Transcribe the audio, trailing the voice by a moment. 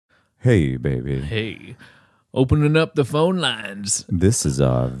Hey, baby. Hey, opening up the phone lines. This is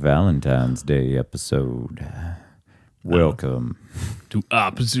our Valentine's Day episode. Welcome. To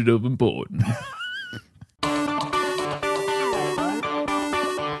opposite of important.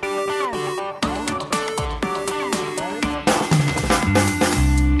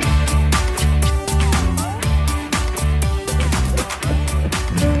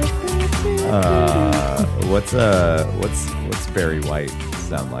 What's Barry White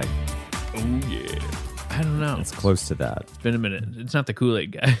sound like? Oh yeah. I don't know. It's close to that. It's been a minute. It's not the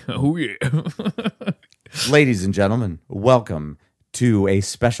Kool-Aid guy. Oh yeah. Ladies and gentlemen, welcome to a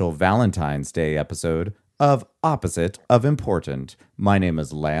special Valentine's Day episode of Opposite of Important. My name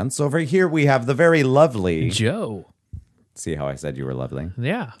is Lance. Over here we have the very lovely... Joe. See how I said you were lovely?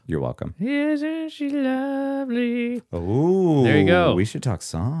 Yeah. You're welcome. Isn't she lovely? Oh, There you go. We should talk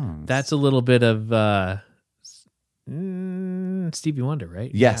songs. That's a little bit of Stevie Wonder,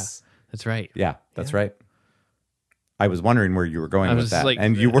 right? Yes. Yeah, that's right. Yeah, that's right. I was wondering where you were going I with was that, like,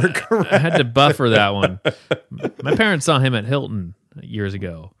 and you were correct. I had to buffer that one. My parents saw him at Hilton years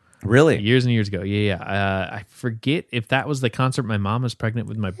ago. Really? Years and years ago. Yeah. I forget if that was the concert my mom was pregnant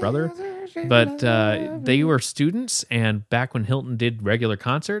with my brother, but they were students, and back when Hilton did regular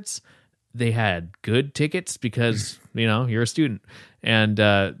concerts, they had good tickets because, you're a student. And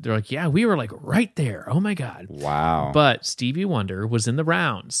they're like, yeah, we were like right there. Oh my God. Wow. But Stevie Wonder was in the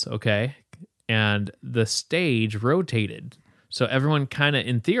rounds, okay? And the stage rotated. So everyone kind of,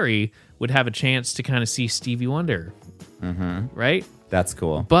 in theory, would have a chance to kind of see Stevie Wonder. Mm-hmm. Right? That's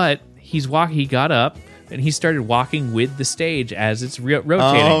cool. But he got up and he started walking with the stage as it's rotating.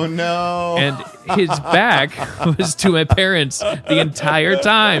 Oh, no. And his back was to my parents the entire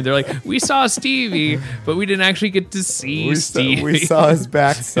time. They're like, we saw Stevie, but we didn't actually get to see Stevie. We saw his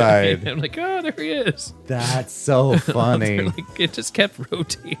backside. I'm like, oh, there he is. That's so funny. Like, it just kept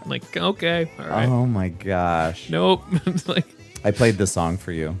rotating. I'm like, okay, all right. Oh, my gosh. Nope. Like, I played the song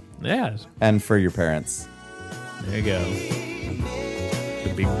for you yeah, and for your parents. there you go.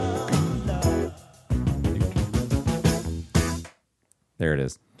 The big There it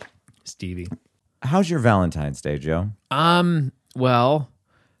is. Stevie. How's your Valentine's Day, Joe? Well,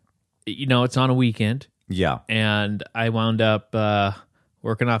 it's on a weekend, Yeah. and I wound up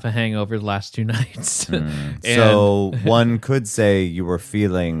working off a hangover the last 2 nights. And So one could say you were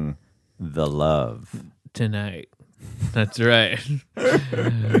feeling the love. tonight. That's right.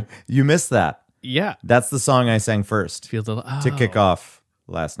 You missed that. Yeah. That's the song I sang first Feel the to kick off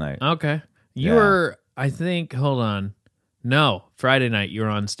last night. Okay. You Yeah. were, I think, hold on. No, Friday night you were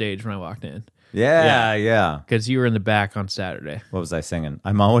on stage when I walked in Yeah. because you were in the back on Saturday. What was I singing?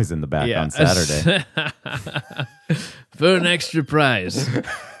 I'm always in the back on Saturday. For an extra prize.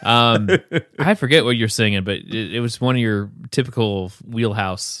 I forget what you're singing, but it was one of your typical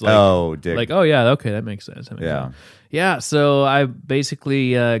wheelhouse. Like, Dick. like, oh yeah, okay, that makes sense. Yeah. sense. Yeah. So I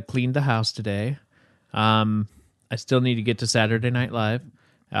basically cleaned the house today. I still need to get to Saturday Night Live.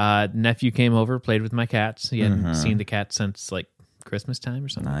 Nephew came over, played with my cats. He hadn't seen the cat since like Christmas time or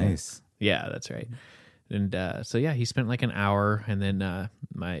something. Nice. Yeah, that's right. And so yeah, he spent like an hour, and then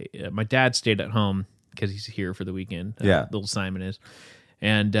my dad stayed at home because he's here for the weekend. Yeah. Little Simon is,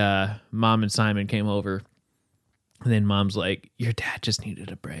 and Mom and Simon came over, and then Mom's like, "Your dad just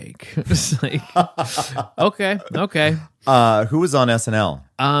needed a break." It's like, okay. Who was on SNL?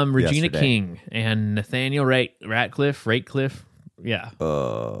 Regina Yesterday. King and Nathaniel Ratcliffe. Yeah,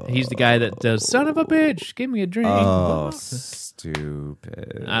 he's the guy that does "Son of a bitch, give me a drink." Oh,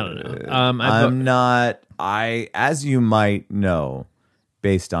 stupid. I don't know. I'm not. As you might know,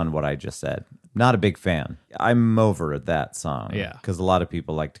 based on what I just said, not a big fan. I'm over that song. Yeah. because a lot of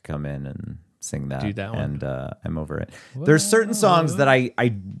people like to come in and sing that. Do that one. and I'm over it. There's certain songs that I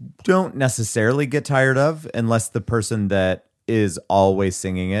don't necessarily get tired of, unless the person that is always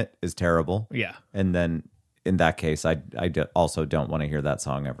singing it is terrible. Yeah. And then in that case, I also don't want to hear that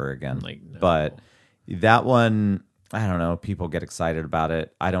song ever again. Like, no. But that one, I don't know. People get excited about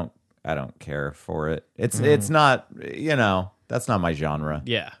it. I don't care for it. It's not, that's not my genre.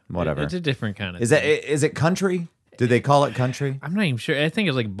 Yeah, Whatever. It's a different kind of. Is it country? Did they call it country? I'm not even sure. I think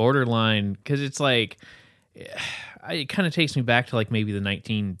it's like borderline because it's like it kind of takes me back to like maybe the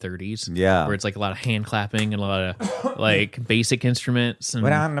 1930s. Yeah. where it's like a lot of hand clapping and a lot of like basic instruments and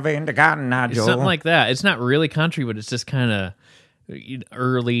It's something like that. It's not really country, but it's just kind of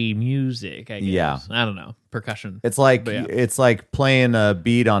early music. I guess. Yeah. I don't know, percussion. It's like But yeah. it's like playing a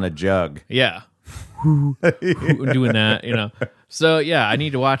beat on a jug. Yeah. Doing that, So yeah, I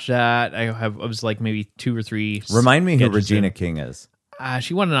need to watch that. I was like maybe 2 or 3. Remind me who sketches Regina in. King is.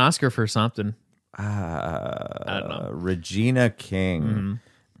 She won an Oscar for something. I don't know. Regina King. Mm-hmm.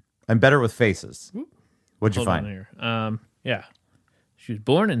 I'm better with faces. What'd you Hold on find? here. Yeah. She was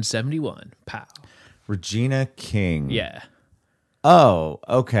born in 71. Pow. Regina King. Yeah. Oh,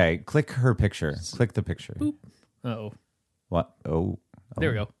 okay. Click her picture. Click the picture. Boop. Uh-oh. What? Oh. There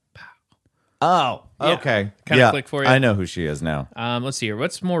we go. Pow. Oh, Yeah. okay. Kinda click for you. I know who she is now. Let's see here.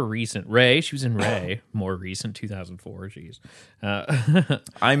 What's more recent? Ray. She was in Ray. More recent, 2004. Jeez.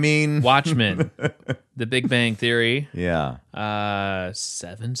 I mean, Watchmen. The Big Bang Theory. yeah.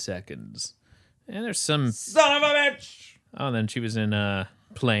 7 seconds. And there's some. Son of a bitch. Oh, and then she was in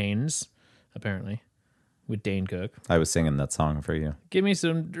Planes, apparently, with Dane Cook. I was singing that song for you. Give me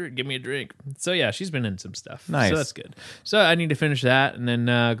a drink. So yeah, she's been in some stuff. Nice. So that's good. So I need to finish that and then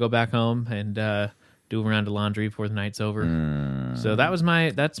go back home and do a round of laundry before the night's over. So that's my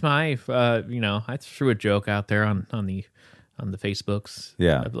I threw a joke out there on the Facebooks.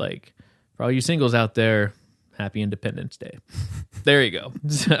 Yeah. Of like, for all you singles out there, happy Independence Day. There you go.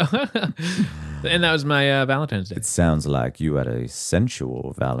 So, and that was my Valentine's Day. It sounds like you had a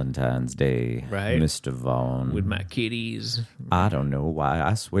sensual Valentine's Day, Right. Mr. Vaughn. With my kitties. I don't know why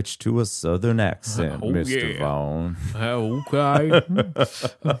I switched to a southern accent, Oh, Mr. yeah. Vaughn. Okay.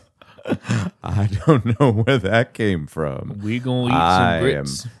 I don't know where that came from. We gonna eat I some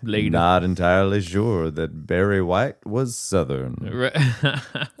grits am later. not entirely sure that Barry White was southern. Right.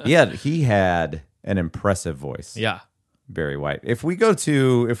 Yeah, he had an impressive voice. Yeah. Barry White. If we go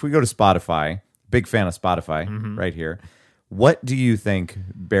to Spotify, big fan of Spotify Mm-hmm. right here. What do you think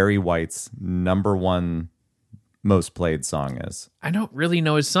Barry White's number one most played song is? I don't really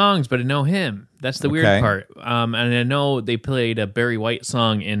know his songs, but I know him. That's the Okay. weird part. And I know they played a Barry White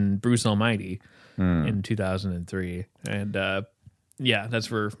song in Bruce Almighty Hmm. in 2003. And yeah, that's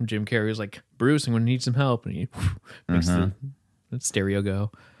where Jim Carrey was like, Bruce, I'm going to need some help. And he makes the stereo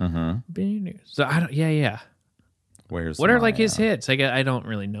go. So I don't, yeah. Where's What are my, like his hits? I don't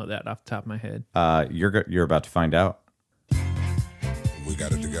really know that off the top of my head. You're about to find out. We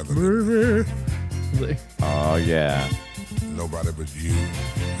got it together. Like, Oh yeah. Nobody but you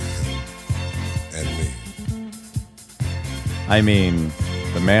and me. I mean,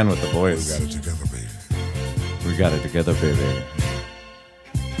 the man with the We voice. got it together, baby. We got it together, baby.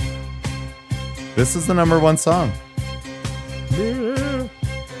 This is the number one song.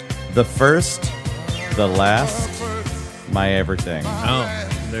 The first, the last, my everything. oh,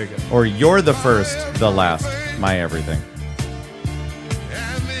 there you go. Or you're the first, the last, my everything.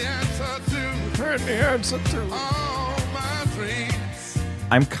 And the answer to all my dreams.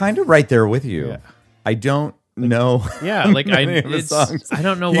 I'm kind of right there with you. Yeah. I don't know. Yeah, like many of his I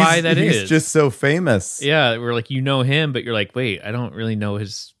don't know why that is. He's just so famous. Yeah, we're like, you know him, but you're like, wait, I don't really know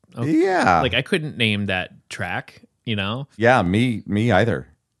his. Oh, Yeah. like I couldn't name that track. You know, Yeah, me either.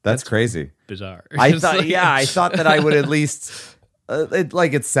 That's crazy. bizarre. I It's thought, like- yeah, I thought that I would at least,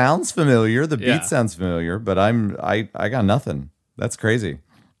 it sounds familiar. The beat Yeah. sounds familiar, but I got nothing. That's crazy.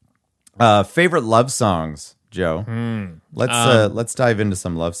 Favorite love songs, Joe. Let's dive into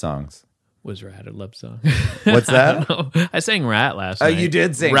some love songs. Was Rat a love song? What's that? I sang Rat last night. You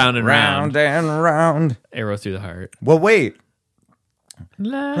did sing Round and Round. and round. Arrow Through the Heart. Well, wait.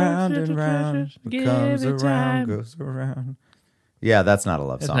 Round And round, comes around, goes around. Yeah, that's not a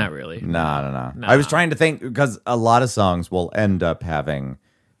love song. not really. No. I was trying to think because a lot of songs will end up having,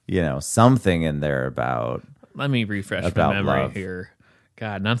 something in there about Let me refresh About my memory love. here.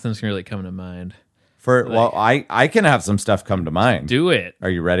 God, nothing's really coming to mind. I can have some stuff come to mind. Do it. Are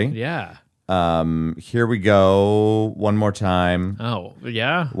you ready? Yeah. Here we go. One more time. Oh,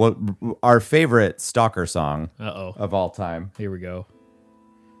 yeah. What our favorite stalker song Uh-oh. of all time? Here we go.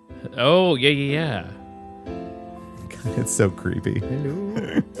 Oh, yeah. It's so creepy.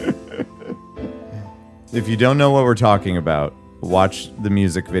 If you don't know what we're talking about, watch the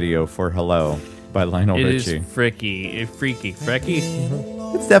music video for "Hello" by Lionel It is Richie. freaky. Freaky.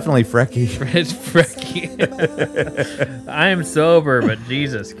 It's definitely freaky. It's freaky. I am sober, but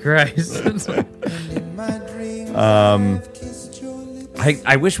Jesus Christ.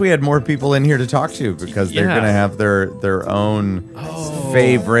 I wish we had more people in here to talk to because they're Yeah. gonna have their own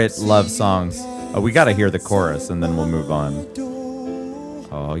favorite love songs. We got to hear the chorus and then we'll move on.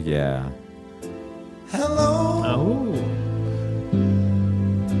 Oh yeah. Oh.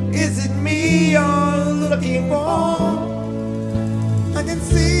 Is it me you're looking for? I can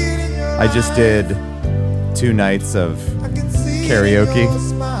see it in your I just did 2 nights of I can see karaoke. it in your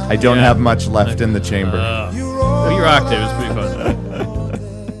smile. I don't Yeah. have much left in the chamber. You Oh, roll you rocked it. It was pretty fun.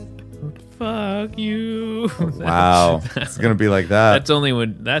 Fuck you. Wow, it's gonna be like that.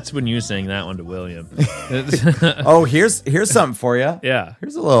 That's when you sang that one to William. Oh, here's something for you. Yeah.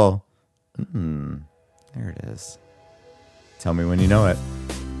 Here's a little. There it is. Tell me when you know it.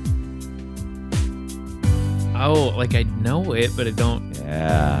 Oh, like I know it, but I don't.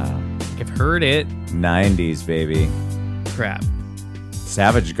 Yeah. I've heard it. 90s, baby. Crap.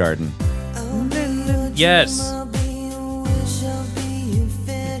 Savage Garden. Yes.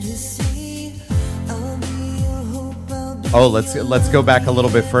 Oh, let's go back a little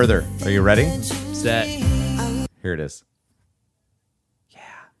bit further. Are you ready? Set. Here it is.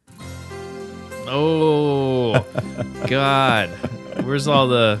 Oh, God. Where's all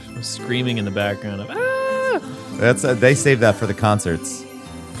the screaming in the background of, ah! That's they saved that for the concerts.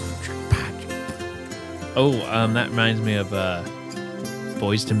 Oh, that reminds me of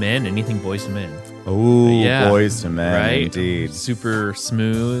Boys to Men. Anything Boys to Men. Oh, Yeah. Boys to Men, Right? indeed. Super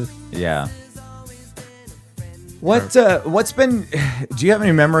smooth. Yeah. What's been? Do you have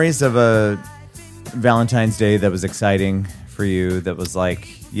any memories of a Valentine's Day that was exciting for you? That was like,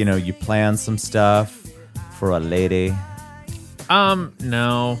 you planned some stuff for a lady. No.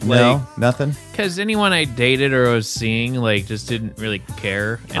 No, nothing. Because anyone I dated or was seeing, like, just didn't really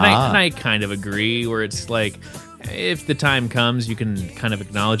care. And I kind of agree, where it's like, if the time comes, you can kind of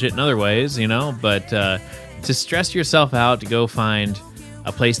acknowledge it in other ways, but to stress yourself out to go find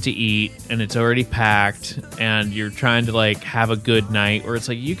a place to eat and it's already packed and you're trying to like have a good night, or it's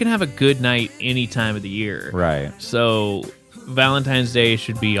like you can have a good night any time of the year. Right. So Valentine's Day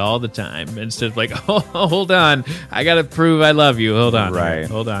should be all the time instead of like, oh, hold on, I gotta prove I love you. Hold on, Right. here.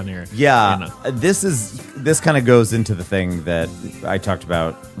 Hold on here. Yeah, this kind of goes into the thing that I talked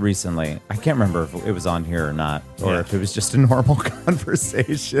about recently. I can't remember if it was on here or not, or Yeah. if it was just a normal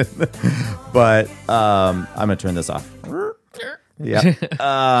conversation. But I'm gonna turn this off.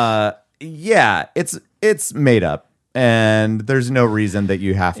 Yeah, yeah, it's made up, and there's no reason that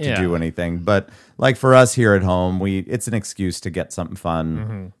you have to Yeah. do anything. But like for us here at home, it's an excuse to get something fun.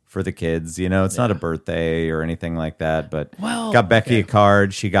 Mm-hmm. For the kids, it's not a birthday or anything like that, but Well, got Becky a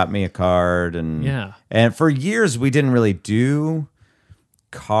card. She got me a card, and Yeah. and for years we didn't really do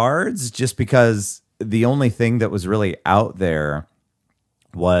cards, just because the only thing that was really out there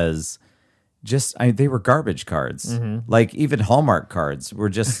was they were garbage cards. Mm-hmm. Like even Hallmark cards were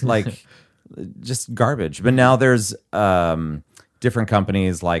just like just garbage. But now there's different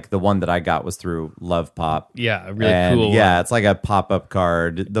companies. Like the one that I got was through Love Pop. Yeah, a really And, cool. yeah, it's like a pop-up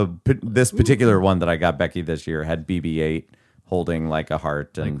card. This particular one that I got Becky this year had BB-8 holding like a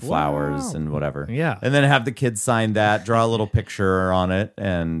heart and flowers and whatever. Yeah. And then have the kids sign that, draw a little picture on it,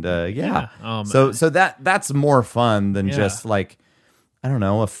 and yeah. Oh, So that's more fun than Yeah. just like, I don't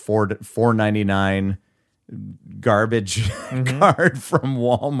know, a $4.99 garbage card from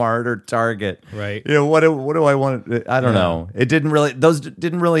Walmart or Target. Right. What do I want? I don't know. Those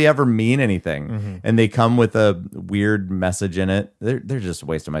didn't really ever mean anything. And they come with a weird message in it. They're just a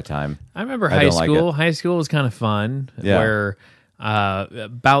waste of my time. I remember I high don't like school. it. High school was kind of fun. Yeah. Where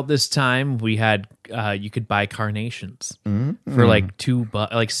about this time we had you could buy carnations for like $2,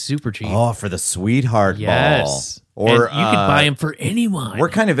 like super cheap. Oh, for the sweetheart Yes. ball. Or and you could buy them for anyone. We're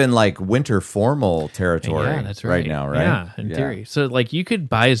kind of in like winter formal territory Yeah, that's right. now, right? Yeah, in theory. So like you could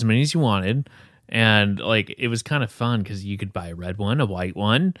buy as many as you wanted, and like it was kind of fun because you could buy a red one, a white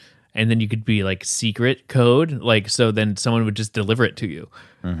one, and then you could be like secret code, like so then someone would just deliver it to you,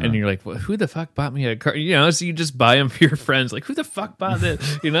 and you're like, well, who the fuck bought me a card? So you just buy them for your friends. Like, who the fuck bought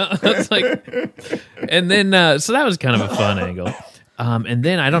this? It's like, and then so that was kind of a fun angle. And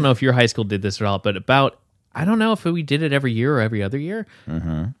then I don't know if your high school did this at all, but I don't know if we did it every year or every other year.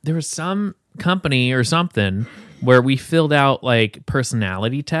 There was some company or something where we filled out like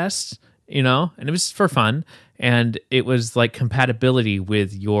personality tests, and it was for fun. And it was like compatibility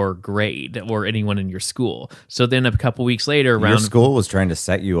with your grade or anyone in your school. So then a couple weeks later, Your school was trying to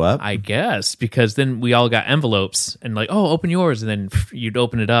set you up. I guess, because then we all got envelopes and like, oh, open yours. And then you'd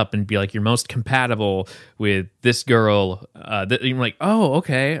open it up and be like, you're most compatible with this girl. You're like, oh,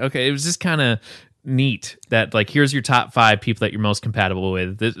 okay. It was just kind of neat that like, here's your top 5 people that you're most compatible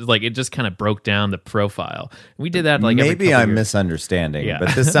with. Like it just kind of broke down the profile. We did that like every Maybe couple I'm years. misunderstanding, Yeah. but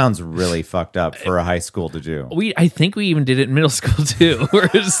this sounds really fucked up for a high school to do. I think we even did it in middle school too, where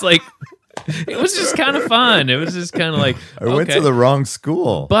it was like, it was just kind of fun. It was just kind of like, I went to the wrong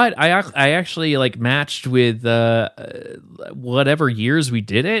school. But I actually like matched with whatever years we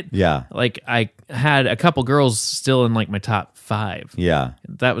did it. Yeah. Like I had a couple girls still in like my top 5. Yeah.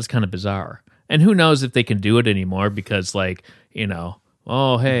 That was kind of bizarre. And who knows if they can do it anymore because like,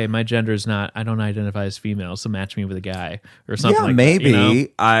 oh, hey, my gender is not, I don't identify as female, so match me with a guy or something Yeah, like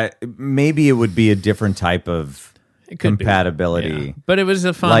maybe. that. Maybe it would be a different type of It could be. compatibility. Yeah. But it was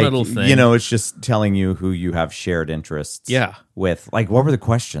a fun Like, little thing. it's just telling you who you have shared interests Yeah. with. Like, what were the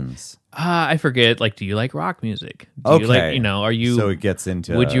questions? I forget. Like, do you like rock music? Do you like, are you? So it gets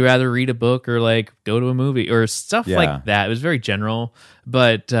into. Would you rather read a book or like go to a movie or stuff Yeah. like that? It was very general,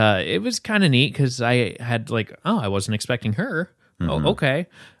 but it was kind of neat because I had like, I wasn't expecting her. Oh, okay.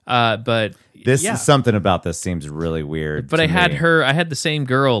 But This yeah. is something about this seems really weird. But to I had me. her. I had the same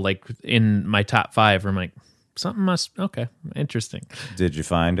girl like in my top 5. Where I'm like, something must. Okay, interesting. Did you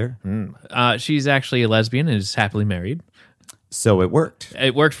find her? She's actually a lesbian and is happily married. So it worked.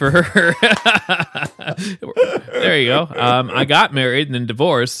 It worked for her. There you go. I got married and then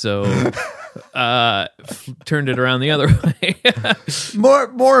divorced, so turned it around the other way.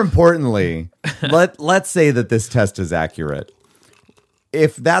 More importantly, let's say that this test is accurate.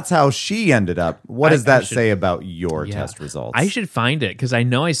 If that's how she ended up, what does that say about your test results? I should find it because I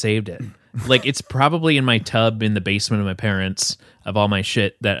know I saved it. Like, it's probably in my tub in the basement of my parents of all my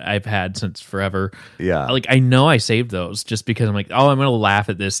shit that I've had since forever. Yeah. Like, I know I saved those just because I'm like, I'm going to laugh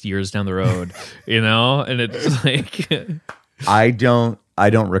at this years down the road, And it's like... I don't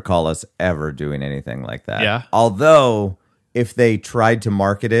recall us ever doing anything like that. Yeah. Although if they tried to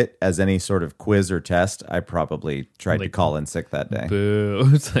market it as any sort of quiz or test, I probably tried to call in sick that day. Boo.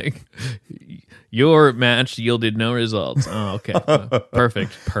 It's like, your match yielded no results. Oh, okay.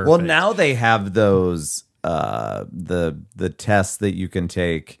 Perfect. Well, now they have those the tests that you can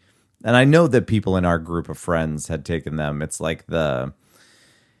take, and I know that people in our group of friends had taken them. It's like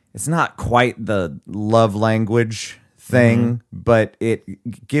it's not quite the love language thing, but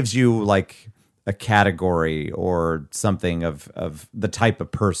it gives you like a category or something of the type of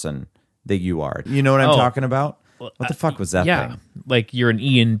person that you are. You know what I'm talking about? What the fuck was that thing? Like you're an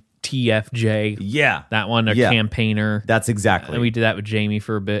ENTFJ. Yeah. That one, a campaigner. That's exactly. And we did that with Jamie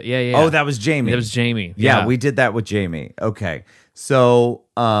for a bit. Yeah. Oh, that was Jamie. That was Jamie. Yeah, we did that with Jamie. Okay. So,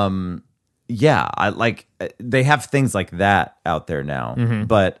 I like they have things like that out there now.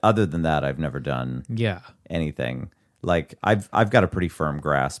 But other than that, I've never done anything. Like I've got a pretty firm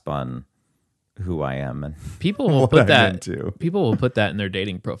grasp on who I am and people will what put I'm that into. People will put that in their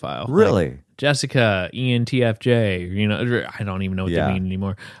dating profile. Really? Like, Jessica, ENTFJ, I don't even know what they mean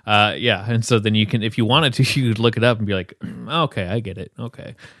anymore. And so then you can, if you wanted to, you could look it up and be like, okay, I get it.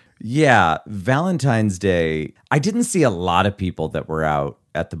 Okay. Yeah, Valentine's Day. I didn't see a lot of people that were out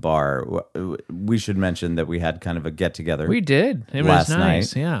at the bar. We should mention that we had kind of a get together. We did. It last was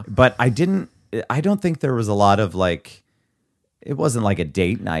nice. night. Yeah. But I don't think there was a lot of like, it wasn't like a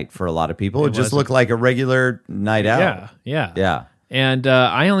date night for a lot of people. It just wasn't. looked like a regular night out. Yeah. And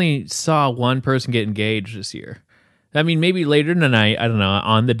I only saw one person get engaged this year. I mean, maybe later in the night, I don't know,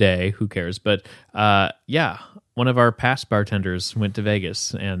 on the day, who cares? But one of our past bartenders went to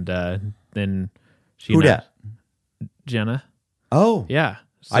Vegas, and then she Who dat? Jenna. Oh, Yeah.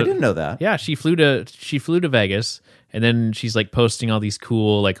 I didn't know that. Yeah, she flew to Vegas, and then she's like posting all these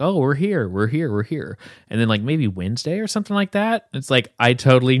cool like, oh, we're here, and then like maybe Wednesday or something like that. It's like I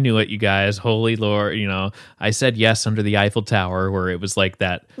totally knew it, you guys. Holy Lord, I said yes under the Eiffel Tower, where it was like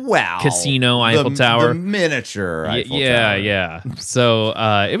that Wow. casino Eiffel Tower, the miniature Eiffel Tower. yeah. So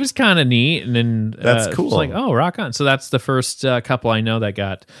it was kind of neat, and then That's it cool. was like, oh, rock on. So that's the first couple I know that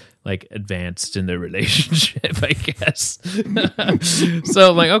got like advanced in their relationship, I guess. So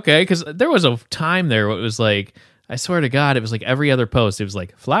I'm like, okay, because there was a time there where it was like, I swear to God, it was like every other post, it was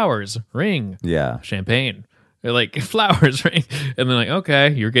like flowers, ring, Yeah. champagne. They're like flowers, ring, and then like, okay,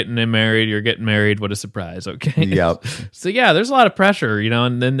 you're getting married. What a surprise. Okay. Yep. So yeah, there's a lot of pressure,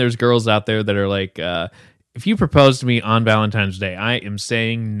 and then there's girls out there that are like, if you propose to me on Valentine's Day, I am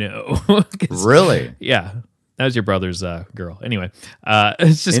saying no. 'Cause- Really? Yeah. That was your brother's girl. Anyway,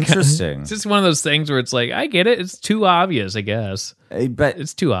 it's just Interesting. It's just one of those things where it's like, I get it. It's too obvious, I guess. But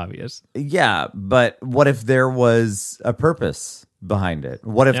It's too obvious. yeah, but what if there was a purpose behind it?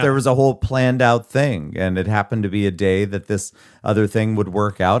 What if there was a whole planned out thing and it happened to be a day that this other thing would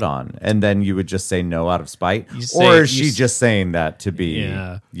work out on, and then you would just say no out of spite? Or is she just saying that to be,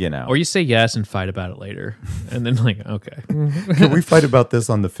 Or you say yes and fight about it later. And then like, okay. Can we fight about this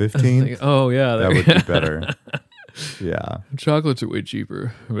on the 15th? Like, oh, yeah. That would be better. Yeah. Chocolates are way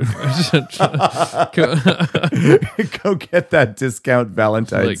cheaper. Go get that discount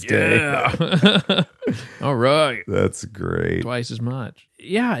Valentine's Day. Yeah. All right. That's great. Twice as much.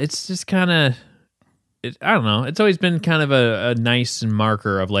 Yeah, it's just kind of, I don't know. It's always been kind of a nice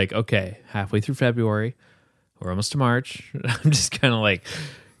marker of like, okay, halfway through February, we're almost to March. I'm just kind of like,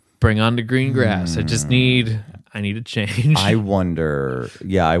 bring on the green grass. I need a change. I wonder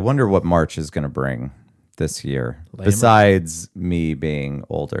what March is going to bring this year. Besides me being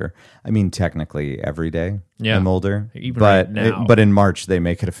older. I mean, technically every day I'm older. Even but right now. but in March they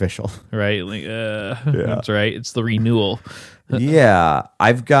make it official. Right? Like, that's right. It's the renewal. Yeah,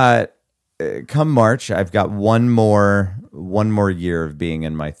 I've got come March, I've got one more year of being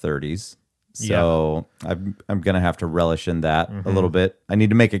in my 30s. So I'm gonna have to relish in that a little bit. I need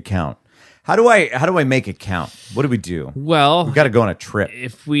to make it count. How do I make it count? What do we do? Well, We've got to go on a trip.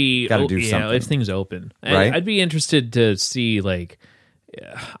 if we Gotta do something. if things open, Right? I'd be interested to see, like,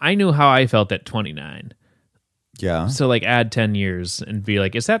 I knew how I felt at 29. Yeah. So, like, add 10 years and be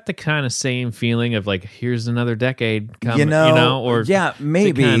like, is that the kind of same feeling of, like, here's another decade coming, or yeah,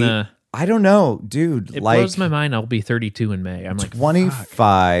 maybe. kinda- I don't know, dude. it like blows my mind. I'll be 32 in May. I'm like,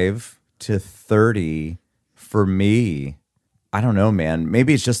 25 to 30 for me. I don't know, man.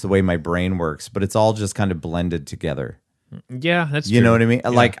 Maybe it's just the way my brain works, but it's all just kind of blended together. yeah, that's You true. know what I mean? Yeah.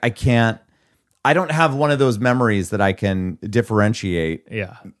 Like I don't have one of those memories that I can differentiate,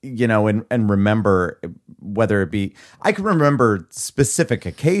 Yeah. and remember, whether it be, I can remember specific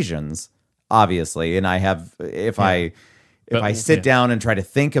occasions, obviously. And I have, if I sit down and try to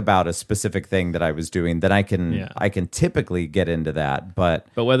think about a specific thing that I was doing, then I can typically get into that. But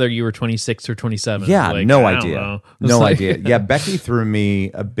whether you were 26 or 27, yeah, like, no I don't idea. know. No It's like- idea. Yeah, Becky threw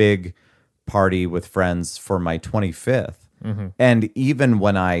me a big party with friends for my 25th. Mm-hmm. And even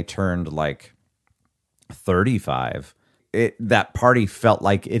when I turned like 35, that party felt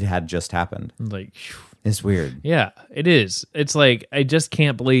like it had just happened. Like, It's weird. yeah, it is. It's like, I just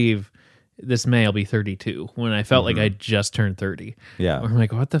can't believe this May I'll be 32 when I felt like I just turned 30. Mm-hmm. Yeah. I'm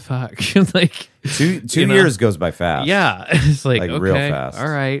like, what the fuck? Like, Two you know? years goes by fast. yeah. It's like, okay, real fast. all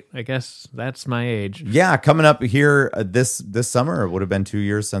right. I guess that's my age. Yeah, coming up here this summer, it would have been 2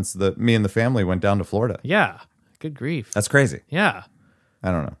 years since me and the family went down to Florida. Yeah. Good grief. That's crazy. Yeah. I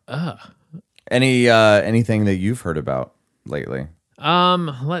don't know. Anything that you've heard about lately?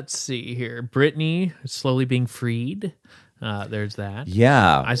 Let's see here. Britney slowly being freed. There's that.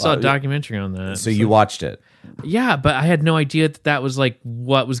 Yeah. I saw a documentary on that. So you watched it. Yeah, but I had no idea that was like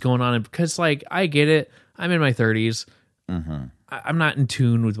what was going on, because like I get it. I'm in my 30s. Mm-hmm. I'm not in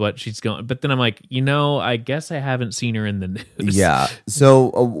tune with what she's going. But then I'm like, I guess I haven't seen her in the news. Yeah.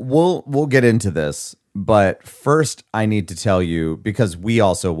 So we'll get into this, but first I need to tell you, because we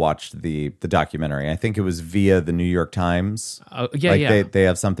also watched the documentary. I think it was via the New York Times. Yeah, like yeah. They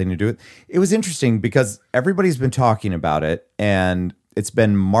have something to do with it. It was interesting because everybody's been talking about it and it's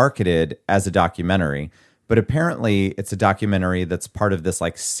been marketed as a documentary, but apparently it's a documentary that's part of this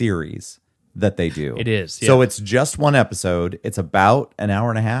like series that they do. It is, So yeah. it's just one episode. It's about an hour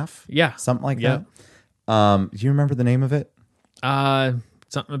and a half. Yeah. Something like Yeah. that. Do you remember the name of it?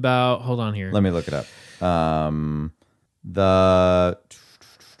 Something about, hold on here. Let me look it up.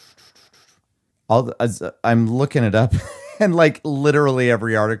 I'm looking it up, and like literally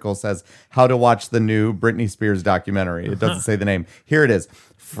every article says how to watch the new Britney Spears documentary. It doesn't say the name. Here it is: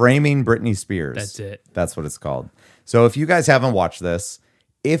 Framing Britney Spears. That's it. That's what it's called. So if you guys haven't watched this,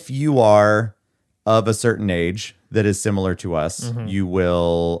 if you are of a certain age that is similar to us, Mm-hmm. you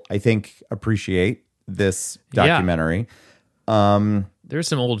will, I think, appreciate this Yeah. documentary. There's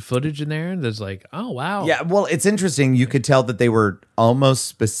some old footage in there. There's like, oh, wow. Yeah, well, it's interesting. You could tell that they were almost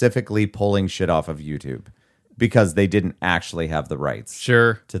specifically pulling shit off of YouTube because they didn't actually have the rights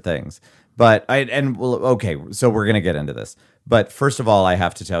Sure. to things. But okay, so we're gonna get into this. But first of all, I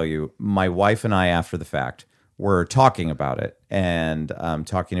have to tell you, my wife and I, after the fact, were talking about it and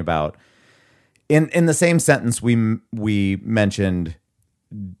talking about in the same sentence we mentioned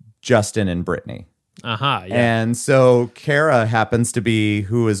Justin and Britney. Yeah. And so Kara happens to be,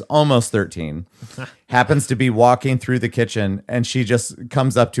 who is almost 13, happens to be walking through the kitchen, and she just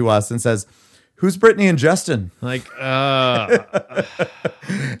comes up to us and says, "Who's Brittany and Justin?" Like,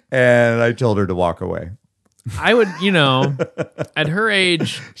 And I told her to walk away. I would, at her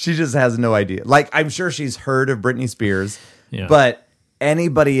age, She just has no idea. Like, I'm sure she's heard of Britney Spears, Yeah. but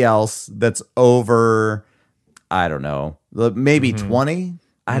anybody else that's over, I don't know, maybe 20,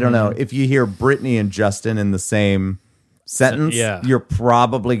 I don't know. If you hear Britney and Justin in the same sentence, Yeah. you're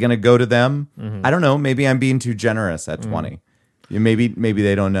probably going to go to them. I don't know. Maybe I'm being too generous at 20. Maybe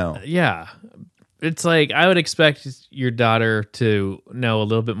they don't know. yeah. It's like, I would expect your daughter to know a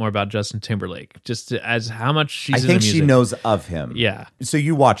little bit more about Justin Timberlake, as how much she's I into think music. she knows of him. Yeah. So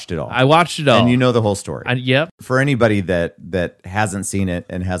you watched it all. I watched it all. And you know the whole story. Yep. For anybody that hasn't seen it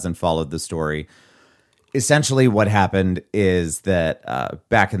and hasn't followed the story, essentially what happened is that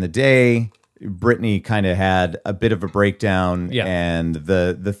back in the day, Britney kind of had a bit of a breakdown. Yeah. And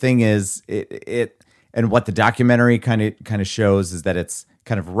the thing is, it and what the documentary kind of shows is that it's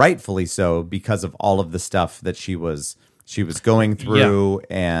kind of rightfully so because of all of the stuff that she was going through.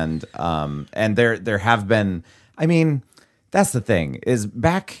 And there have been, I mean, that's the thing, is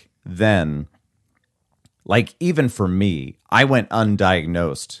back then, like, even for me, I went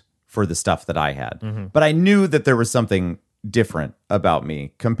undiagnosed for the stuff that I had. But I knew that there was something different about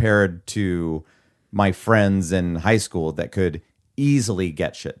me compared to my friends in high school that could easily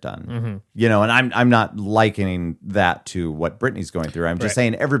get shit done. You know, and I'm not likening that to what Britney's going through. I'm just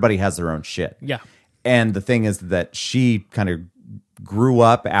saying everybody has their own shit. Yeah. And the thing is that she kind of grew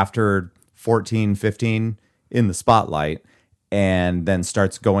up after 14, 15 in the spotlight and then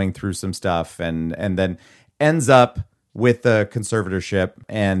starts going through some stuff and then ends up with the conservatorship,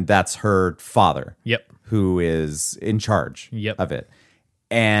 and that's her father. Yep. Who is in charge Yep. of it.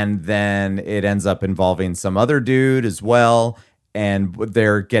 And then it ends up involving some other dude as well. And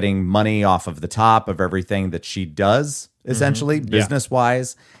they're getting money off of the top of everything that she does, essentially, business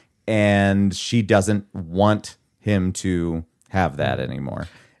wise. And she doesn't want him to have that anymore.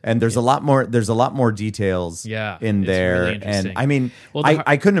 And there's a lot more. There's a lot more details Yeah, in it's there. really And interesting. I mean, Well,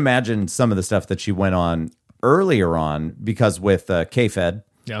 I couldn't imagine some of the stuff that she went on earlier on because with K-Fed,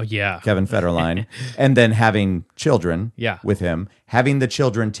 Oh yeah. Kevin Federline, and then having children Yeah. with him, having the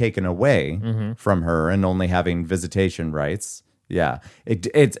children taken away from her and only having visitation rights. Yeah.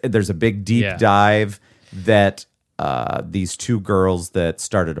 There's a big deep Yeah. dive that these two girls that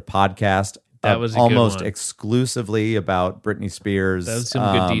started a podcast That was a good almost one. exclusively about Britney Spears. That was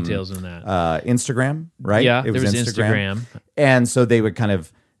some good details in that. Instagram, right? Yeah, It there was Instagram. And so they would kind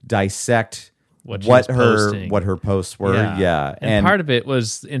of dissect What she was posting. what her posts were. Yeah. And part of it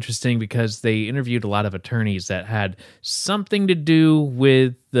was interesting because they interviewed a lot of attorneys that had something to do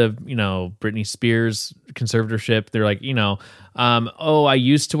with the, Britney Spears conservatorship. They're like, I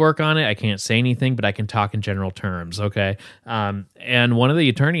used to work on it. I can't say anything, but I can talk in general terms. Okay. And one of the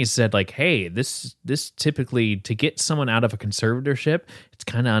attorneys said like, hey, this typically to get someone out of a conservatorship, it's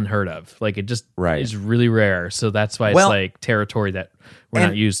kind of unheard of. Like it just is really rare. So that's why it's like territory that we're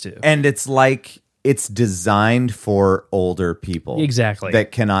not used to. And it's like it's designed for older people. Exactly.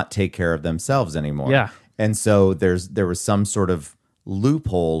 That cannot take care of themselves anymore. Yeah. And so there was some sort of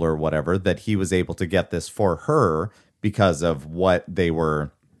loophole or whatever that he was able to get this for her because of what they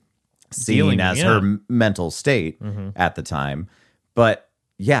were seeing as her mental state at the time. But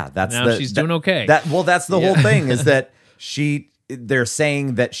yeah, that's Now she's doing okay. That's the whole thing is that they're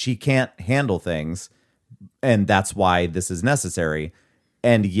saying that she can't handle things and that's why this is necessary.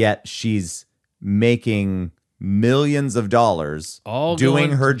 And yet she's making millions of dollars All doing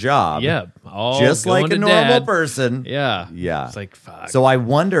going her job. Yeah, all just going like a to normal dad. person. Yeah. Yeah. It's like, fuck. So I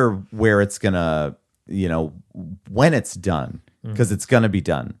wonder where it's going to, when it's done, because it's going to be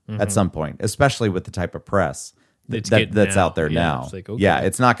done at some point, especially with the type of press It's that's getting now. out there Yeah, now. it's like, okay. Yeah,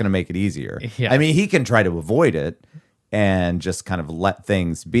 it's not going to make it easier. Yeah. I mean, he can try to avoid it and just kind of let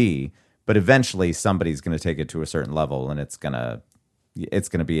things be, but eventually somebody's going to take it to a certain level and it's going to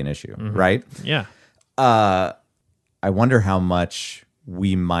be an issue, right? yeah. I wonder how much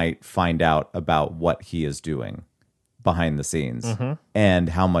we might find out about what he is doing behind the scenes and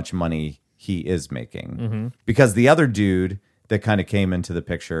how much money he is making. Because the other dude that kind of came into the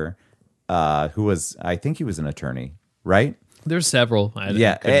picture, who was, I think he was an attorney, right? There's several. I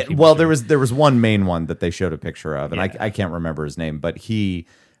Yeah. couldn't keep Well, sure. there was one main one that they showed a picture of, and I can't remember his name, but he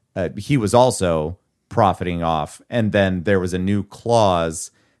was also profiting off. And then there was a new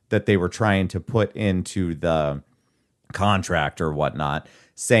clause that they were trying to put into the contract or whatnot,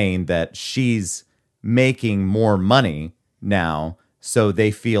 saying that she's making more money now, so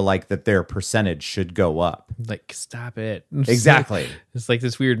they feel like that their percentage should go up. Like, stop it. Exactly. It's like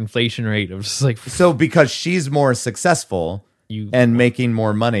this weird inflation rate of just like, So because she's more successful You- and making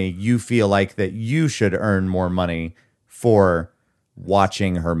more money, you feel like that you should earn more money for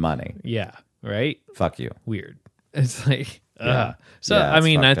watching her money. yeah, right? Fuck you. Weird. It's like, Yeah. So, Yeah, I it's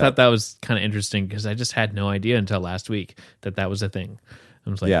mean, I fucked thought up. that was kind of interesting because I just had no idea until last week that was a thing. I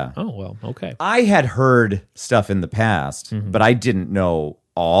was like, Yeah. oh, well, okay. I had heard stuff in the past, Mm-hmm. but I didn't know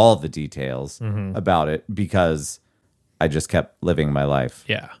all the details about it because I just kept living my life.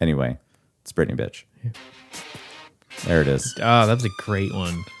 Yeah. Anyway, it's Britney Bitch. There it is. Oh, that was a great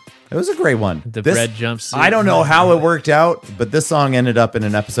one. It was a great one. The red jumpsuit. I don't know how it worked out, but this song ended up in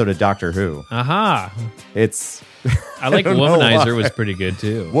an episode of Doctor Who. Aha. It's I like don't know Womanizer why. was pretty good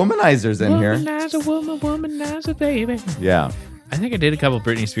too. Womanizer's in here. Womanizer, woman, womanizer, baby. Yeah. I think I did a couple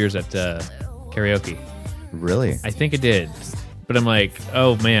Britney Spears at karaoke. Really? I think I did. But I'm like,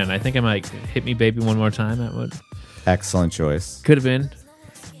 oh man, I think I'm like, hit me baby one more time. That would Excellent choice. could have been.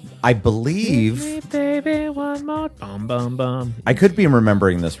 I believe Hit me baby one more. Bum bum bum. I could be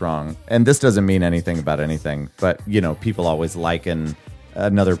remembering this wrong, and this doesn't mean anything about anything, but people always liken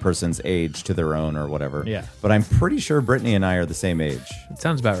another person's age to their own or whatever. Yeah. But I'm pretty sure Brittany and I are the same age. It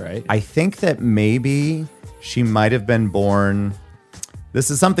sounds about right. I think that maybe she might have been born This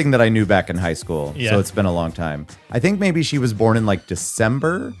is something that I knew back in high school, Yeah. so it's been a long time. I think maybe she was born in like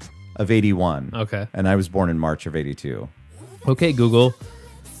December of 81. Okay. And I was born in March of 82. Okay, Google.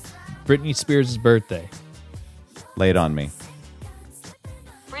 Britney Spears' birthday. Lay it on me.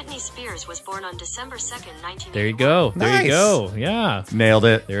 Britney Spears was born on December 2nd, 1981. There you go. There Nice. you go. Yeah. Nailed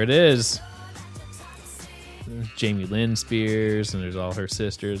it. There it is. There's Jamie Lynn Spears, and there's all her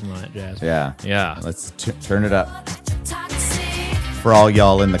sisters and all that jazz. Yeah. Yeah. Let's turn it up for all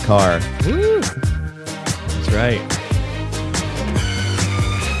y'all in the car. Woo. That's right.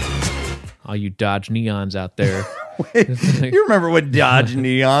 All you Dodge Neons out there. You remember when Dodge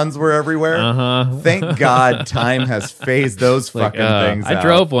Neons were everywhere? Uh-huh. Thank God time has phased those fucking things I out.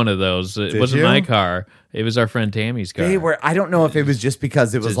 drove one of those. It Did wasn't you? my car. It was our friend Tammy's car. They were. I don't know if it was just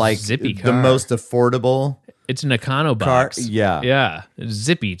because it was a like zippy the car. most affordable. It's an Econo box. yeah. Yeah. It's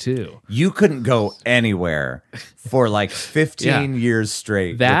zippy, too. You couldn't go anywhere for like 15 Yeah. years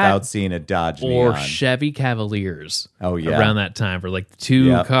straight That without seeing a Dodge Or Neon. Chevy Cavaliers. Oh, yeah. Around that time for like the two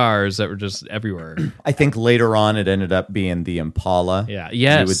Yep. cars that were just everywhere. I think later on it ended up being the Impala. Yeah. You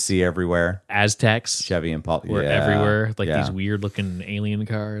Yes. would see everywhere. Aztecs Chevy Impala. were Yeah. everywhere. Like Yeah. these weird looking alien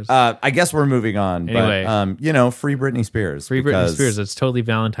cars. I guess we're moving on. Anyway. But, free Britney Spears. Free Britney because- Spears. That's totally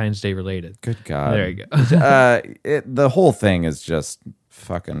Valentine's Day related. Good God. There you go. The whole thing is just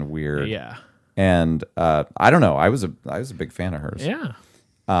fucking weird. Yeah. And I don't know. I was a big fan of hers. Yeah.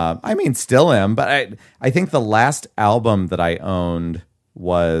 I mean, still am, but I think the last album that I owned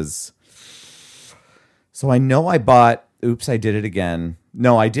was. So I know I bought. Oops, I did it again.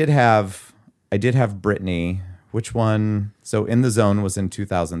 No, I did have Britney. Which one? So In the Zone was in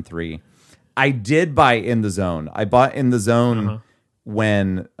 2003. I did buy In the Zone. I bought In the Zone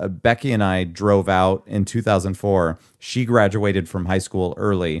when Becky and I drove out in 2004. She graduated from high school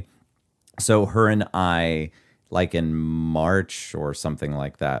early. So her and I, like in March or something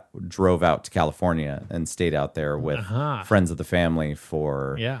like that, drove out to California and stayed out there with friends of the family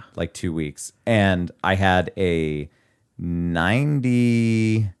for Yeah. like 2 weeks. And I had a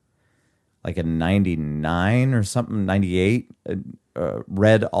 99 or something, 98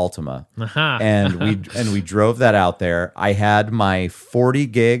 red Altima. Aha. And we drove that out there. I had my 40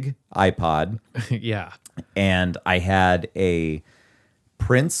 gig iPod Yeah. and I had a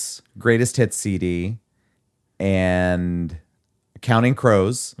Prince Greatest Hits CD and Counting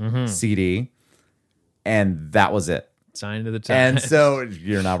Crows CD, and that was it. Sign of the time. And so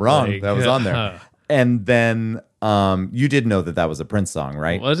you're not wrong. Like, that was on there. And then you did know that was a Prince song,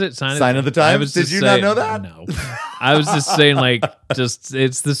 right? Was it Sign of the Times? Did just you not know that? No. I was just saying, like,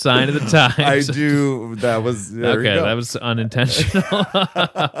 it's the Sign of the Times. I do. That was there Okay, you go. that was unintentional.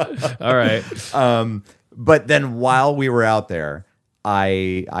 All right. But then while we were out there,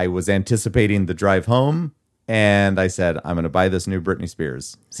 I was anticipating the drive home, and I said, I'm going to buy this new Britney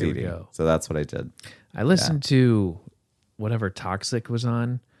Spears Here we CD. go. So that's what I did. I listened to whatever Toxic was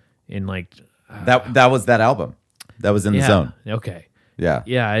on in like That was that album. That was In the Zone. Okay. Yeah.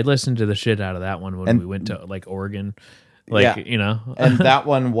 Yeah, I listened to the shit out of that one when And- we went to like Oregon. Like, Yeah. you know. And that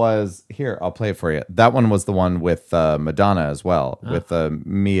one was here. I'll play it for you. That one was the one with Madonna as well, with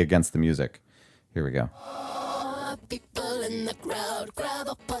Me Against the Music. Here we go. People in the crowd, grab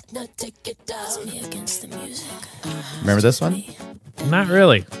a partner, take it down. Me against the music. Remember this one? Not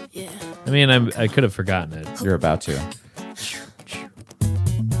really. Yeah. I mean, I could have forgotten it. You're about to.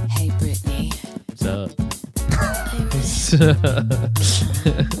 Hey, Britney. What's up?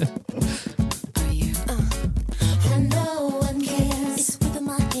 Are you? And no one cares. It's whipping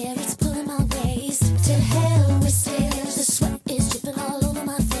my hair, it's pulling my waist. To hell with stairs. The sweat is dripping all over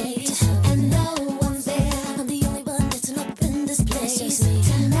my face. And no one's there. I'm the only one that's up in this place.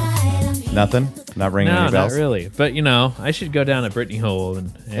 Tonight I'm here. Nothing? Not ringing No, any not bells? really. But you know, I should go down a Britney hole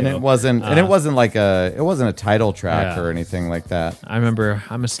and And it wasn't like it wasn't a title track Yeah. or anything like that. I remember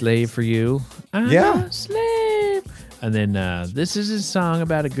I'm a slave for you. I'm Yeah. a slave. And then this is a song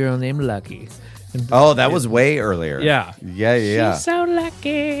about a girl named Lucky. And Oh, that was way earlier. Yeah. Yeah. She's so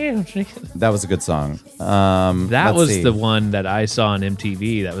lucky. That was a good song. That let's was see. the one that I saw on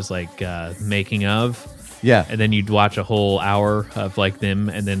MTV that was like making of. Yeah. And then you'd watch a whole hour of like them,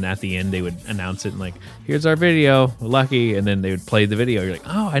 and then at the end they would announce it and like, here's our video, Lucky, and then they would play the video. You're like,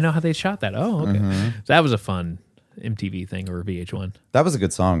 oh, I know how they shot that. Oh, okay. Mm-hmm. So that was a fun MTV thing or VH1. That was a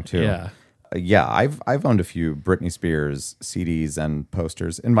good song too. Yeah. Yeah, I've owned a few Britney Spears CDs and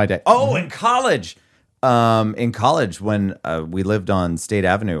posters in my day. Oh, in college. In college when we lived on State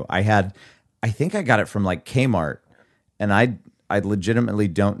Avenue, I think I got it from like Kmart, and I legitimately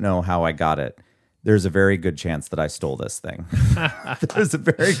don't know how I got it. There's a very good chance that I stole this thing. There's a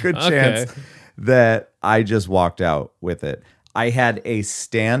very good chance that I just walked out with it. I had a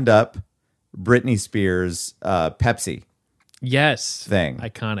stand-up Britney Spears Pepsi Yes. thing.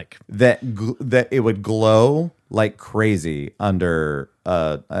 Iconic. that it would glow like crazy under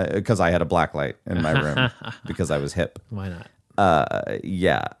because I had a black light in my room because I was hip. Why not?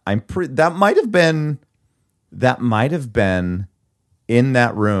 Yeah, that might have been in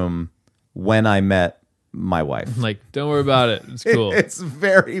that room when I met my wife. Like, don't worry about it. It's cool. It's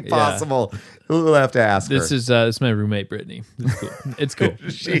very possible. We'll have to ask This her. is my roommate Brittany. It's cool. It's cool.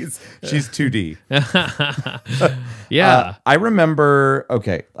 She's 2D. Yeah. I remember.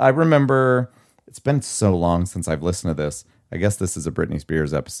 It's been so long since I've listened to this. I guess this is a Britney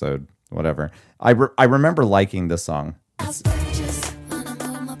Spears episode. Whatever. I remember liking this song. This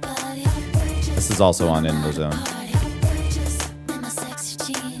is also on In the Zone.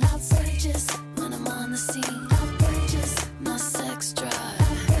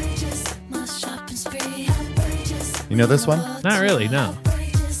 You know this one? Not really, no.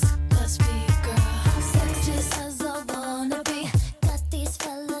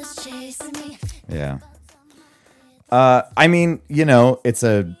 Yeah. I mean,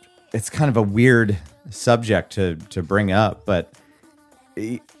 it's kind of a weird subject to bring up, but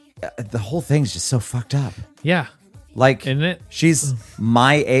the whole thing's just so fucked up. Yeah. Like, Isn't it? she's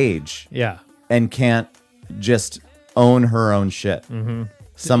my age Yeah. and can't just own her own shit. Mm-hmm.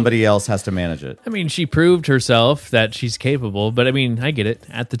 Somebody else has to manage it. I mean, she proved herself that she's capable, but I mean, I get it.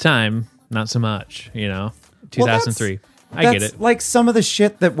 At the time, not so much, 2003. I get That's it. like some of the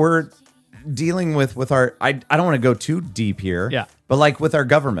shit that we're dealing with our. I don't want to go too deep here. Yeah. But like with our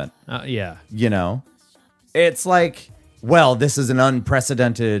government, Yeah. it's like, well, this is an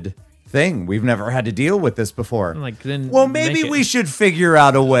unprecedented thing. We've never had to deal with this before. Like, then Well, maybe make it. we should figure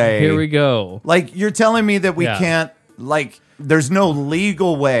out a way. Here we go. Like, you're telling me that we Yeah. can't, like, there's no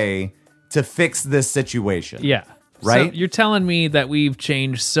legal way to fix this situation. Yeah. Right? So you're telling me that we've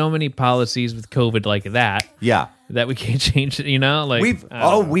changed so many policies with COVID like that Yeah. that we can't change it, Like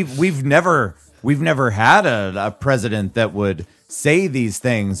We've never had a president that would say these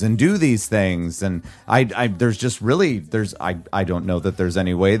things and do these things, and I don't know that there's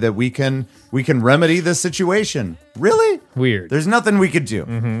any way that we can remedy this situation. Really? Weird. There's nothing we could do.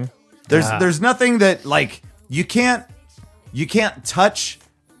 Mm-hmm. There's nothing that, like, you can't touch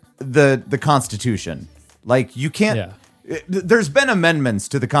the Constitution. Like, you can't. Yeah. There's been amendments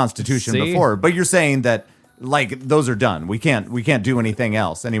to the Constitution See? before, but you're saying that, like, those are done. We can't do anything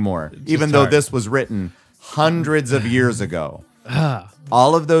else anymore. Even though hard. this was written hundreds of years ago. Ah.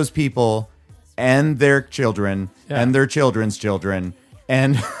 All of those people and their children Yeah. and their children's children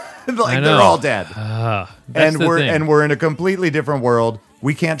and like, I they're know. all dead. That's and the thing. we're in a completely different world.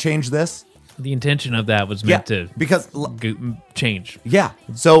 We can't change this. The intention of that was meant to because change. yeah.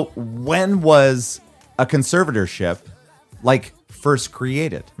 So when was a conservatorship like first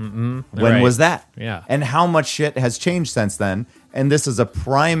created? When Right. was that? Yeah. And how much shit has changed since then? And this is a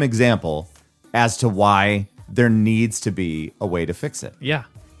prime example as to why there needs to be a way to fix it. Yeah.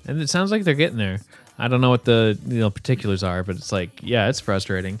 And it sounds like they're getting there. I don't know what the particulars are, but it's like, yeah, it's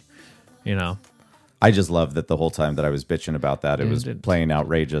frustrating. I just love that the whole time that I was bitching about that, it was it- playing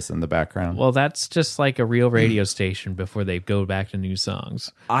outrageous in the background. Well, that's just like a real radio station before they go back to new songs.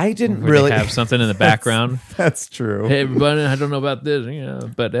 I didn't Where really they have something in the background. That's true. Hey, everybody, I don't know about this,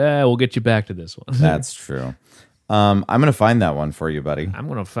 but we'll get you back to this one. That's true. I'm gonna find that one for you, buddy. I'm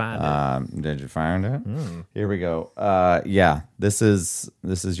gonna find it. Did you find it? Here we go. Yeah, this is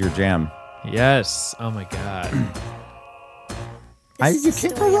your jam. Yes. Oh my god. You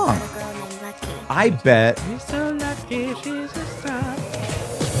can't go wrong. I bet. She's so lucky. She's a star.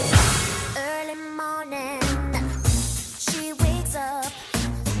 Early morning, she wakes up,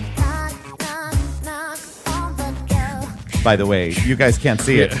 knock, knock, knock on the door. By the way, you guys can't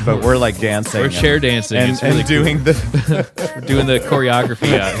see it, but we're like dancing. We're chair dancing. and, It's really and doing cool. the. Doing the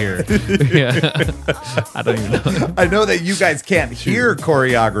choreography out here. Yeah. I don't even know. I know that you guys can't hear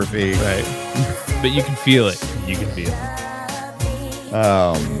choreography. Right. But you can feel it. You can feel it.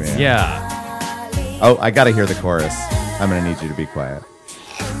 Oh man. Yeah. Oh, I gotta hear the chorus. I'm gonna need you to be quiet.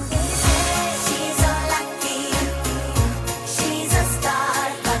 She's so lucky. She's a star,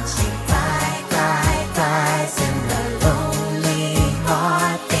 but she cries in the lonely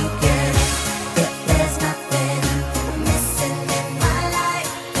heart, thinking if there's nothing missing in my life,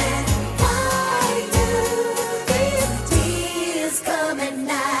 then why do these tears come at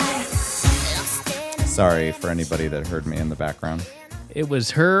night? Sorry for anybody that heard me in the background. It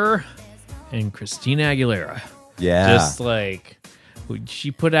was her and Christina Aguilera. Yeah. Just like when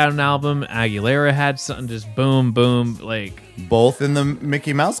she put out an album, Aguilera had something just boom, boom, like Both in the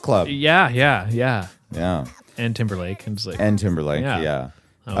Mickey Mouse Club. yeah. Yeah. and Timberlake. And it's like, and Timberlake. Yeah. Yeah.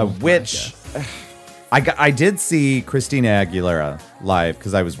 Oh, Which I did see Christina Aguilera live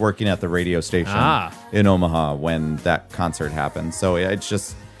because I was working at the radio station in Omaha when that concert happened. So it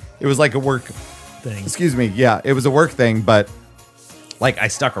was like a work thing. Excuse me. Yeah, it was a work thing, but like I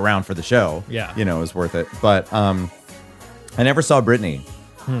stuck around for the show. Yeah. You know, it was worth it. But I never saw Britney.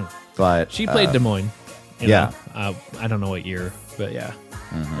 But She played Des Moines. you yeah. know. I don't know what year, but yeah.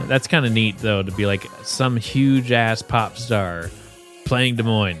 That's kind of neat, though, to be like some huge-ass pop star playing Des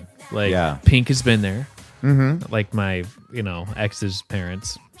Moines. Like, Yeah. Pink has been there. Like my, ex's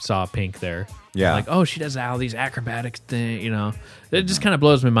parents saw Pink there. Yeah. Like, oh, she does all these acrobatic things, It just kind of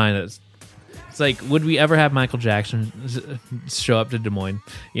blows my mind. It's like, would we ever have Michael Jackson show up to Des Moines?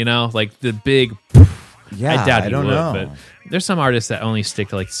 Like the big... Yeah, I doubt he don't would, know. but there's some artists that only stick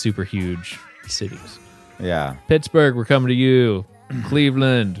to like super huge cities. Yeah. Pittsburgh, we're coming to you.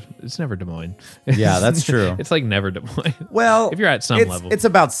 Cleveland, it's never Des Moines. Yeah, that's true. It's like never Des Moines. Well, if you're at some level, it's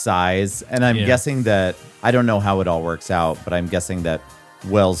about size, and I'm Yeah. guessing that I don't know how it all works out, but I'm guessing that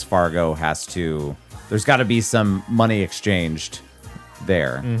Wells Fargo has to. There's got to be some money exchanged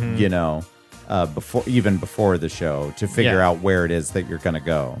there, before the show to figure Yeah. out where it is that you're going to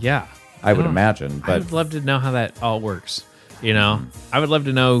go. yeah, I would don't- imagine, I but would love to know how that all works. I would love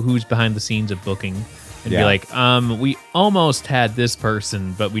to know who's behind the scenes of booking. And Yeah. be like, we almost had this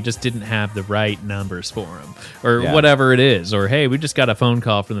person, but we just didn't have the right numbers for him, or Yeah. whatever it is. Or hey, we just got a phone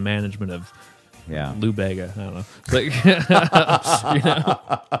call from the management of yeah, Lou Bega. I don't know.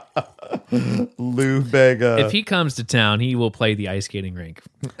 Lou Bega, If he comes to town, he will play the ice skating rink.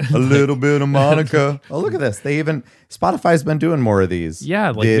 a little bit of Monica. Oh, look at this! Spotify's been doing more of these. Yeah,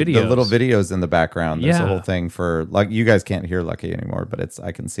 like the videos. little videos in the background. There's a Yeah. whole thing for like you guys can't hear Lucky anymore, but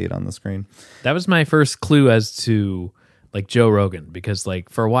I can see it on the screen. That was my first clue as to like Joe Rogan, because like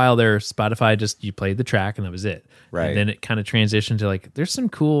for a while there, Spotify you played the track and that was it. Right. And then it kind of transitioned to like, there's some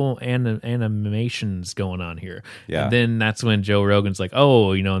cool animations going on here. Yeah. And then that's when Joe Rogan's like,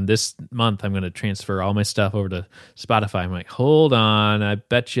 oh, in this month I'm going to transfer all my stuff over to Spotify. I'm like, hold on, I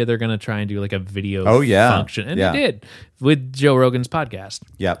bet you they're going to try and do like a video function. And Yeah. they did with Joe Rogan's podcast.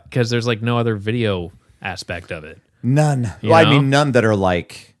 Yep. Because there's like no other video aspect of it. None. You Well, I know? mean, none that are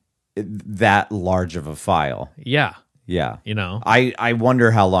like that large of a file. Yeah. Yeah. I I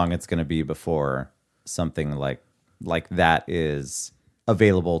wonder how long it's going to be before something like that is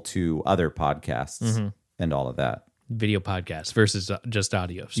available to other podcasts and all of that. video podcast versus just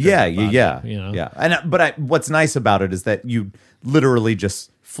audio. straight Yeah, up audio, yeah, yeah. And what's nice about it is that you literally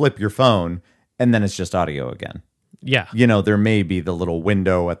just flip your phone and then it's just audio again. Yeah. There may be the little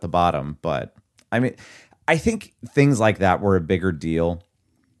window at the bottom, but I mean, I think things like that were a bigger deal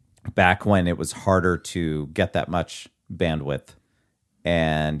back when it was harder to get that much bandwidth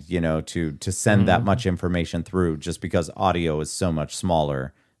and, to send that much information through just because audio is so much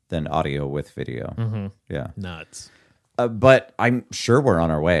smaller than audio with video. Yeah. Nuts. But I'm sure we're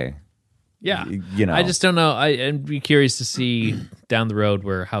on our way. Yeah. I I just don't know. I'd be curious to see down the road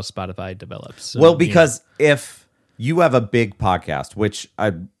how Spotify develops. Well, because if you have a big podcast, which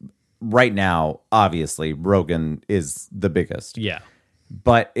right now, obviously, Rogan is the biggest. Yeah.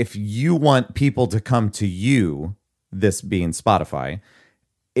 But if you want people to come to you, this being Spotify,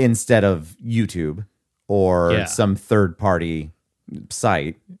 instead of YouTube or Yeah. some third party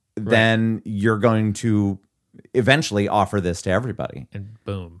site, then you're going to eventually offer this to everybody And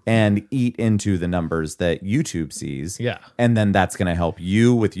boom. and eat into the numbers that YouTube sees. Yeah. And then that's going to help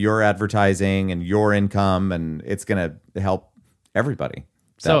you with your advertising and your income, and it's going to help everybody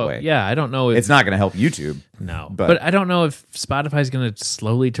that So, way. yeah, I don't know if It's not going to help YouTube. no, but- but I don't know if Spotify's going to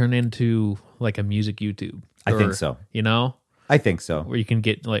slowly turn into like a music YouTube. I think so. I think so. Where you can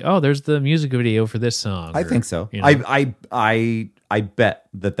get like, oh, there's the music video for this song. I or, think so. you know. I bet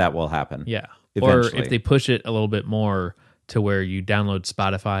that will happen. Yeah. Eventually. Or if they push it a little bit more to where you download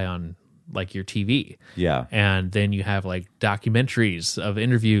Spotify on like your TV. Yeah. And then you have like documentaries of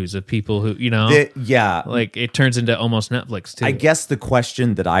interviews of people who, Yeah. like it turns into almost Netflix too. I guess the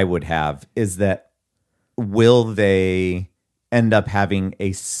question that I would have is that will they end up having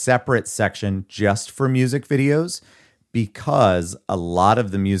a separate section just for music videos? Because a lot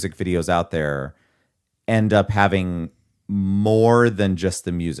of the music videos out there end up having more than just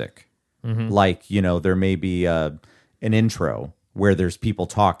the music. Like, there may be an intro where there's people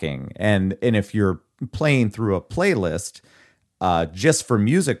talking. And if you're playing through a playlist just for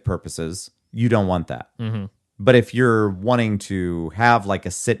music purposes, you don't want that. But if you're wanting to have like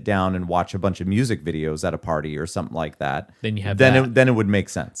a sit down and watch a bunch of music videos at a party or something like that, Then you have then that. then it would make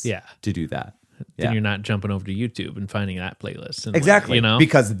sense Yeah. to do that. then Yeah. you're not jumping over to YouTube and finding that playlist. And, like, Exactly. you know?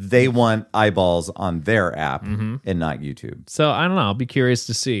 Because they want eyeballs on their app and not YouTube. So I don't know. I'll be curious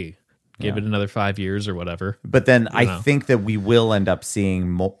to see. Give it another 5 years or whatever. But then I know. think that we will end up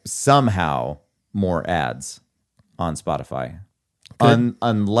seeing somehow more ads on Spotify.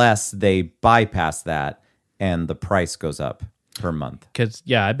 Unless they bypass that and the price goes up per month. Because,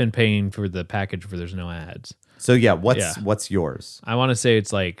 I've been paying for the package where there's no ads. So what's yours? I want to say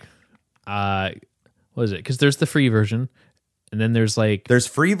it's like, what is it? Because there's the free version. And then there's like, There's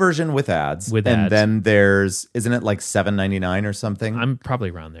free version with ads. With and ads. then there's, isn't it like $7.99 or something? I'm probably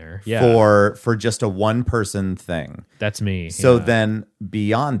around there. Yeah. For just a one person thing. That's me. So yeah. then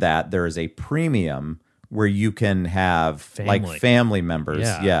beyond that, there is a premium where you can have like Family. family members.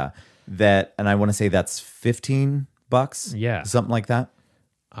 Yeah. That, and I want to say that's $15. Yeah. Something like that.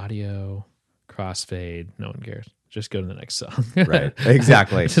 Audio, crossfade, no one cares. Just go to the next song. Right.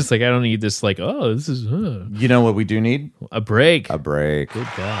 Exactly. It's just like, I don't need this, like, oh, this is You know what we do need? a break. A break. Good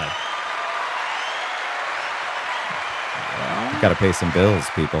God. Got to pay some bills,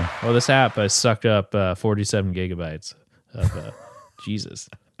 people. Well, this app has sucked up 47 gigabytes of Jesus.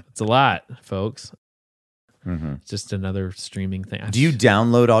 It's a lot, folks. It's just another streaming thing. Do you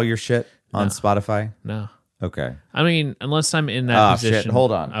download all your shit on Spotify? No. Okay. I mean, unless I'm in that position. Shit.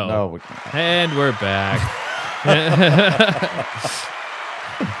 Hold on. Oh. No. And we're back. I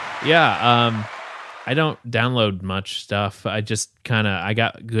don't download much stuff. I just I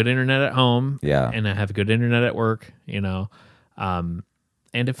got good internet at home. Yeah. And I have good internet at work, you know. And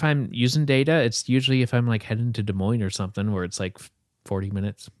if I'm using data, it's usually if I'm like heading to Des Moines or something where it's like 40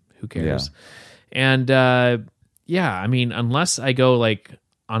 minutes. Who cares? And I mean, unless I go like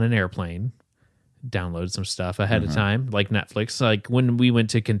on an airplane, download some stuff ahead of time, like Netflix. Like when we went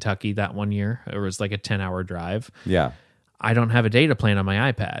to Kentucky that one year, it was like a 10-hour drive. Yeah. I don't have a data plan on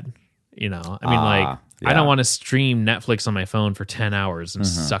my iPad. You know, I mean, I yeah. don't want to stream Netflix on my phone for 10 hours and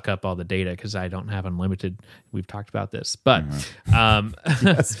suck up all the data because I don't have unlimited. We've talked about this, but,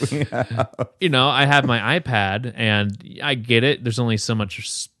 Yes, we have. you know, I have my iPad and I get it. There's only so much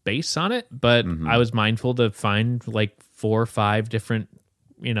space on it, but I was mindful to find like 4 or 5 different,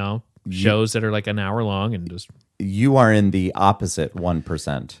 you know, shows that are like an hour long and just. You are in the opposite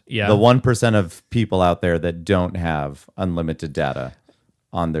 1%. Yeah. The 1% of people out there that don't have unlimited data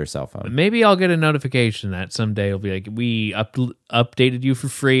on their cell phone. Maybe I'll get a notification that someday it'll be like, we updated you for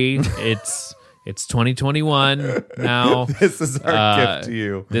free. It's 2021 now. This is our gift to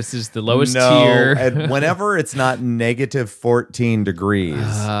you. This is the lowest No, tier. and whenever it's not negative 14 degrees,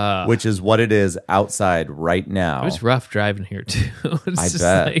 which is what it is outside right now. It was rough driving here too. It's I just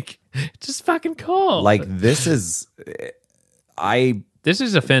bet. like it's just fucking cold. Like this is, this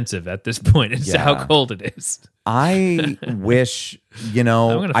is offensive at this point. It's Yeah. how cold it is. I wish, you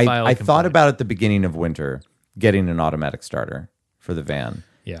know, I'm gonna file a I thought complaint. about at the beginning of winter getting an automatic starter for the van.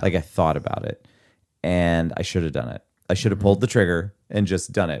 Yeah. Like I thought about it and I should have done it. I should have pulled the trigger and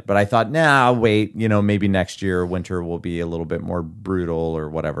just done it. But I thought, nah, wait, you know, maybe next year winter will be a little bit more brutal or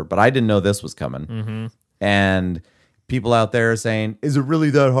whatever. But I didn't know this was coming. And people out there are saying, is it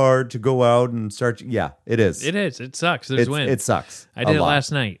really that hard to go out and start? Yeah, it is. It is. It sucks. There's wind. It sucks. I did a it lot.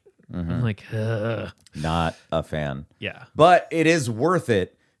 last night. I'm like, ugh. Not a fan. Yeah. But it is worth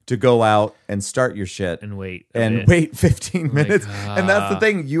it to go out and start your shit And wait. a and bit. wait 15 minutes. And that's the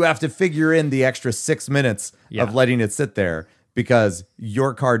thing. You have to figure in the extra 6 minutes Yeah. of letting it sit there because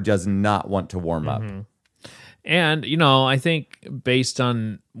your car does not want to warm up. And, you know, I think based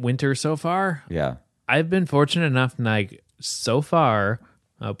on winter so far, Yeah. I've been fortunate enough, like, so far.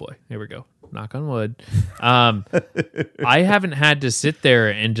 Oh boy, here we go. Knock on wood. I haven't had to sit there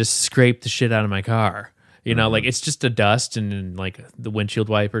and just scrape the shit out of my car. You know, like it's just a dust and then like the windshield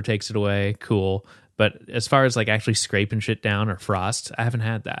wiper takes it away. Cool. But as far as like actually scraping shit down or frost, I haven't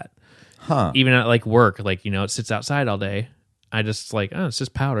had that. Huh. Even at like work, like, you know, it sits outside all day. I just like, oh, it's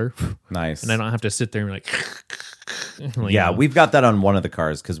just powder. Nice. And I don't have to sit there and like, like, Yeah, you know. we've got that on one of the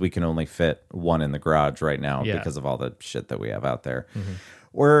cars because we can only fit one in the garage right now Yeah. because of all the shit that we have out there.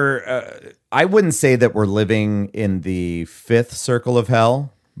 I wouldn't say that we're living in the 5th circle of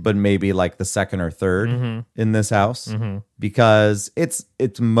hell, but maybe like the 2nd or 3rd in this house because it's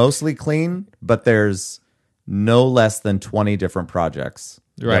mostly clean, but there's no less than 20 different projects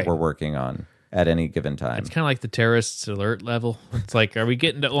Right. that we're working on at any given time. It's kind of like the terrorists alert level. It's like, are we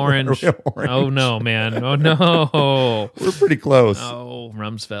getting to orange? Are we orange? Oh no, man. Oh no. We're pretty close. Oh,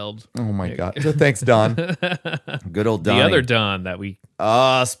 Rumsfeld. Oh my God. Thanks, Don. Good old Donnie. The other Don that we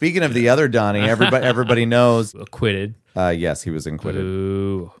Speaking of the other Donnie, everybody knows. acquitted. Yes, he was acquitted.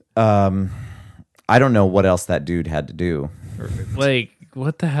 Ooh. I don't know what else that dude had to do. Like,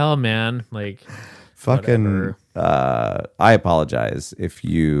 what the hell, man? Like, Fucking, I apologize if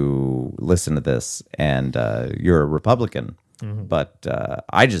you listen to this and you're a Republican, but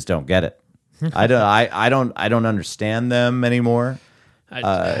I just don't get it. I don't understand them anymore.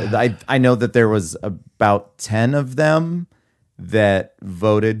 I know that there was about 10 of them that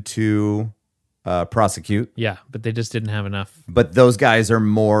voted to prosecute, yeah, but they just didn't have enough. but those guys are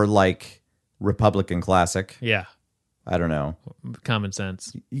more like Republican classic. Yeah, I don't know. common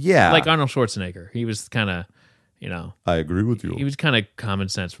sense. Yeah, Like Arnold Schwarzenegger, he was kind of, you know, I agree with you. he was kind of common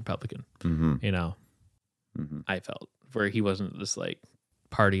sense Republican. Mm-hmm. You know, I felt where he wasn't this like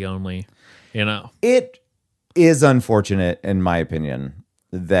party only. You know, It is unfortunate, in my opinion,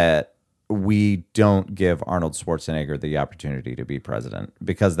 that we don't give Arnold Schwarzenegger the opportunity to be president,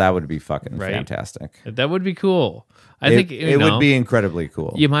 because that would be fucking Right. fantastic. that would be cool. I think it would be incredibly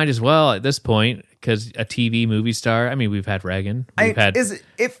cool. You might as well at this point, because a TV movie star. I mean, we've had Reagan. We've had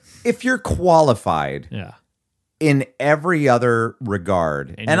If you're qualified yeah. in every other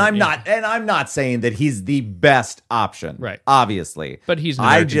regard, And and you're- I'm not saying that he's the best option, Right. Obviously, But he's an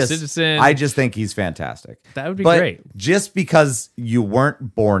American citizen. I just think he's fantastic. That would be But great. just because you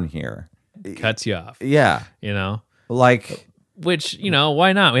weren't born here, Cuts you off. yeah, You know, like. which, you know,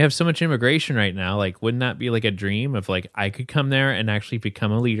 why not? We have so much immigration right now. Like, wouldn't that be like a dream of like I could come there and actually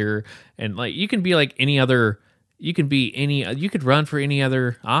become a leader, and like you can be like any other. You can be any. You could run for any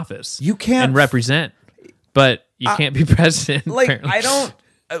other office. You can't and represent, but you can't be president. Like apparently. I don't.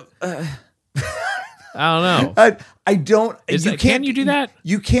 I don't know. I don't. Is that- can you do that?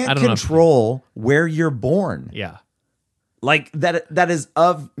 You I can't don't know. control where you're born. Yeah, Like that. That is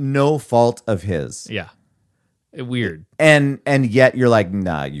of no fault of his. yeah. Weird. And yet you're like,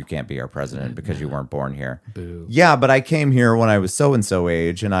 nah, you can't be our president because you weren't born here. Boo. Yeah, but I came here when I was so and so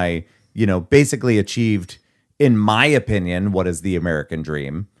age, and I, basically achieved, in my opinion, what is the American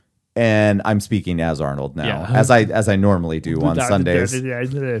dream. And I'm speaking as Arnold now, Yeah. as I normally do on Sundays. Wouldn't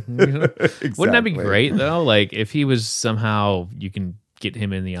that be Exactly. great though? Like if he was somehow you can get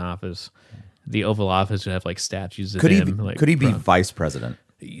him in the office, the Oval Office would have like statues of Could he? him. Like, Could he be from- vice president?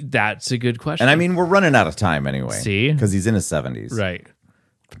 That's a good question. And I mean, we're running out of time anyway. See? Because he's in his 70s. right?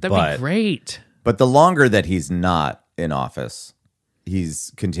 That'd But- be great. But the longer that he's not in office,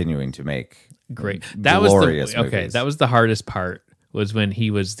 he's continuing to make Great. That was glorious the okay. movies. That was the hardest part. Was when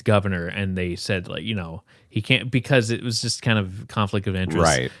he was the governor and they said like he can't because it was just kind of conflict of interest.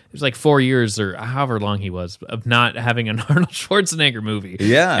 Right. It was like 4 years or however long he was of not having an Arnold Schwarzenegger movie.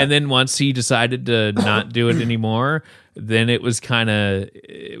 Yeah. And then once he decided to not do it anymore, then it was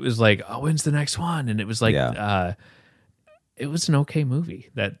like, oh, when's the next one? And it was like, it was an okay movie.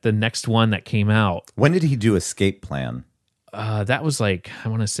 That the next one that came out, When did he do Escape Plan? that was like I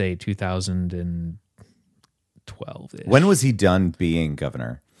want to say 2012. When was he done being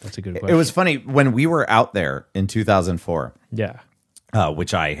governor? That's a good question. It was funny when we were out there in 2004, yeah.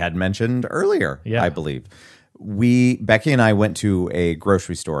 which I had mentioned earlier, Yeah. I believe. Becky and I went to a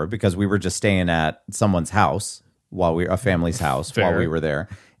grocery store because we were just staying at someone's house a family's house while Fair. we were there.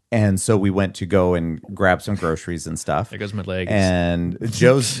 And so we went to go and grab some groceries and stuff. There goes my leg. And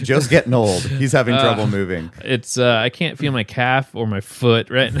Joe's getting old. He's having trouble moving. It's I can't feel my calf or my foot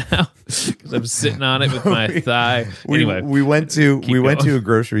right now because I'm sitting on it with my thigh. Anyway, we went to going. a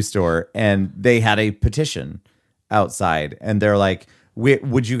grocery store and they had a petition outside, and they're like,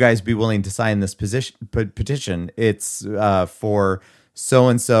 "Would you guys be willing to sign this petition? It's for so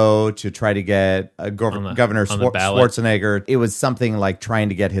and so to try to get Governor on the ballot. Schwarzenegger." It was something like trying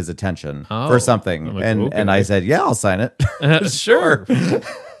to get his attention Oh. for something, I'm like, and okay. I said, "Yeah, I'll sign it." sure.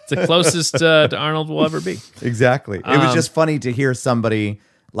 It's the closest to Arnold will ever be. Exactly. It was just funny to hear somebody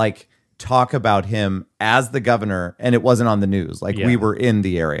like talk about him as the governor, and it wasn't on the news. Like Yeah. we were in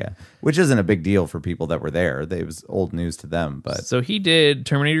the area, which isn't a big deal for people that were there. It was old news to them, but So he did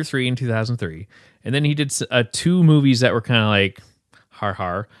Terminator 3 in 2003, and then he did two movies that were kind of like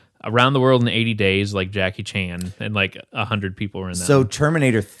har. Around the World in 80 Days, like Jackie Chan, and like 100 people were in that. so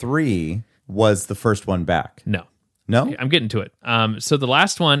Terminator 3 was the first one back. No. No? I'm getting to it. So the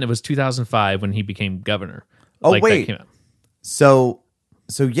last one, it was 2005 when he became governor. Oh, Like, that wait. came out. So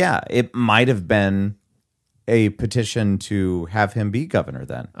yeah, it might have been a petition to have him be governor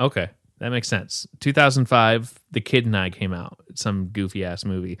then. Okay, that makes sense. 2005, The Kid and I came out. Some goofy ass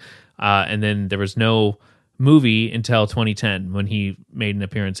movie, and then there was no movie until 2010 when he made an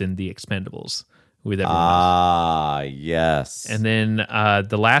appearance in The Expendables with everyone else. Ah, yes. And then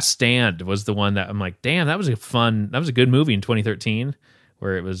The Last Stand was the one that I'm like, damn, that was a good movie in 2013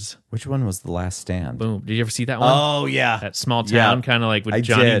 where it was Which one was The Last Stand? boom. Did you ever see that one? Oh yeah, That small town, Yeah. kind of like with I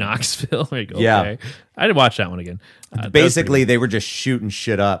Johnny did. Knoxville. Like, okay. Yeah. I did watch that one again. That was Basically, pretty they were just shooting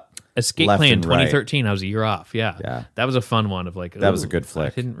shit up. good. Escape left Plan and right. 2013. I was a year off. Yeah. Yeah. That was a fun one of like, That was a ooh, good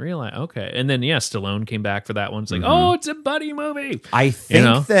flick. I didn't realize. Okay. And then, yeah, Stallone came back for that one. It's like, oh, it's a buddy movie. I think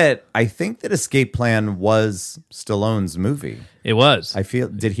know? that Escape Plan was Stallone's movie. It was.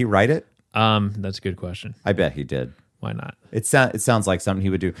 Did he write it? That's a good question. I bet he did. Why not? It sounds like something he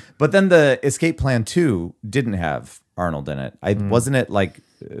would do. But then the Escape Plan 2 didn't have Arnold in it. Wasn't it like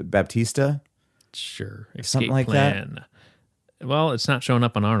Baptista? Sure. Escape Something like that? Plan. Well, it's not showing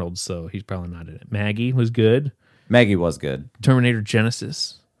up on Arnold, so he's probably not in it. Maggie was good. Maggie was good. Terminator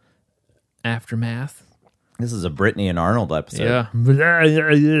Genesis. Aftermath. This is a Brittany and Arnold episode.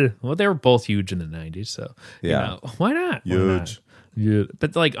 Yeah. Well, they were both huge in the 90s, so you Yeah. know, why not? Why Huge. not? Yeah.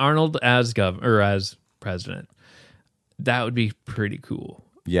 But like Arnold as governor or as president, that would be pretty cool.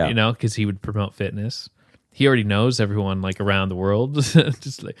 Yeah. You know, because he would promote fitness. He already knows everyone like around the world.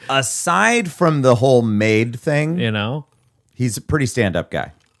 Just like, Aside from the whole maid thing, you know, he's a pretty stand-up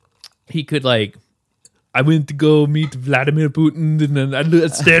guy. he could like, I went to go meet Vladimir Putin and then I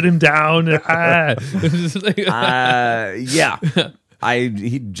stared him down. It's like, Yeah.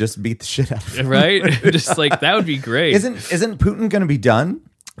 He'd just beat the shit out of him. right? Just like that would be great. Isn't Putin going to be done?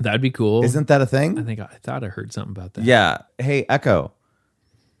 That'd be cool. Isn't that a thing? I thought I heard something about that. Yeah. Hey, Echo,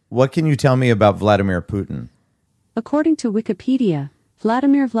 what can you tell me about Vladimir Putin? According to Wikipedia,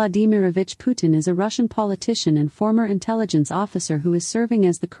 Vladimir Vladimirovich Putin is a Russian politician and former intelligence officer who is serving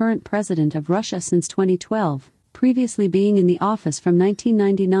as the current president of Russia since 2012, previously being in the office from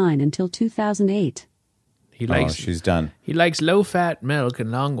 1999 until 2008. He likes She's done. he likes low fat milk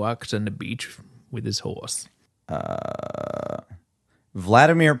and long walks on the beach with his horse.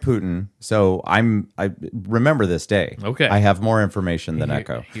 Vladimir Putin. So I remember this day. Okay. I have more information than Here-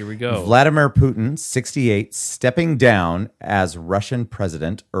 Echo. here we go. Vladimir Putin, 68, stepping down as Russian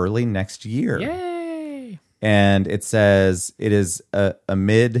president early next year. Yay! And it says it is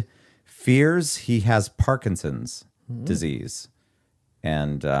amid fears he has Parkinson's disease.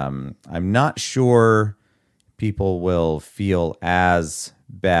 And I'm not sure people will feel as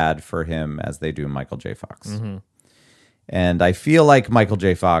bad for him as they do Michael J. Fox. And I feel like Michael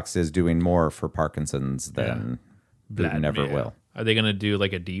J. Fox is doing more for Parkinson's than Putin ever Vladimir. will. Are they gonna do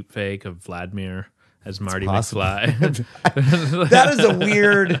like a deep fake of Vladimir as Marty possible. McFly? That is a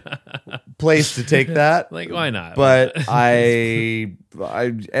weird place to take that. Like, why not? But I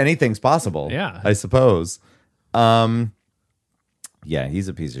anything's possible. Yeah. I suppose. Yeah, he's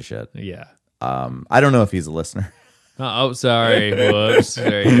a piece of shit. yeah. I don't know if he's a listener. Oh, sorry. Whoops.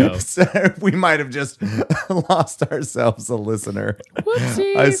 There you go. So we might have just lost ourselves a listener.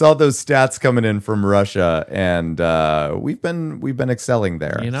 Whoopsie. I saw those stats coming in from Russia, and we've been excelling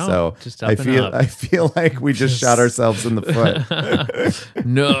there. You know, so just up I and feel like we just shot ourselves in the foot.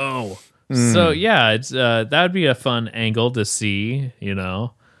 No. So yeah, it's that would be a fun angle to see. You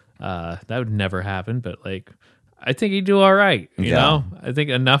know, that would never happen, but like, I think he'd do all right. You Yeah. know, I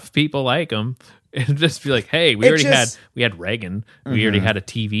think enough people like him. And just be like, hey, we had Reagan. We already had a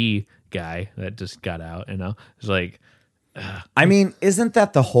TV guy that just got out. You know, it's like, I mean, isn't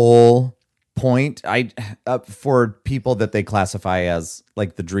that the whole point? For people that they classify as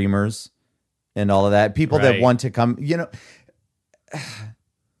like the dreamers and all of that, people that Right. want to come, you know,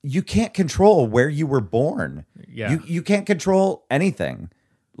 you can't control where you were born. Yeah. You can't control anything.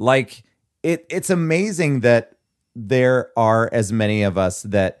 Like it's amazing that there are as many of us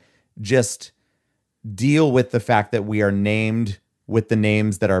that just deal with the fact that we are named with the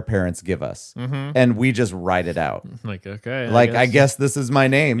names that our parents give us, and we just write it out. like okay, Like, I guess this is my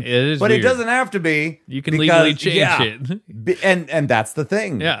name. It is but weird. it doesn't have to be. You can legally change yeah. it. And that's the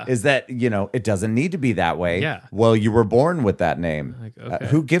thing. Yeah. Is that, you know, it doesn't need to be that way. Yeah. Well, you were born with that name. Like, okay.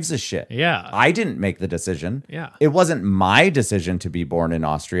 Who gives a shit? Yeah. I didn't make the decision. Yeah. It wasn't my decision to be born in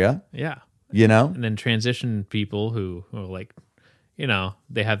Austria, Yeah. you know? And then transition people who are like, you know,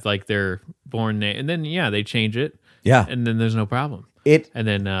 they have like their born name, and then they change it. Yeah. And then there's no problem. And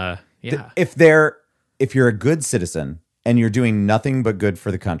then If you're a good citizen and you're doing nothing but good for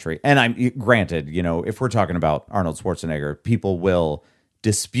the country, and I'm granted, you know, if we're talking about Arnold Schwarzenegger, people will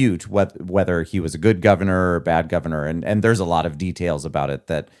dispute whether he was a good governor or a bad governor, and there's a lot of details about it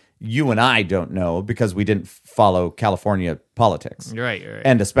that you and I don't know because we didn't follow California politics. You're right.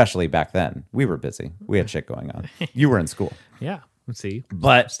 And especially back then, we were busy. We had shit going on. You were in school. Yeah. Let's see.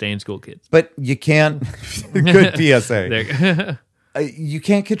 But Stay in school, kids. But you can't. Good PSA. There. You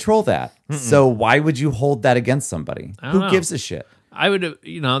can't control that. So why would you hold that against somebody? don't Who know. gives a shit? I would,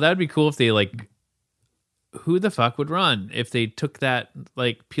 you know, that would be cool if they like who the fuck would run if they took that,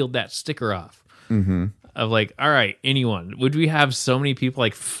 like, peeled that sticker off of like, all right, anyone? Would we have so many people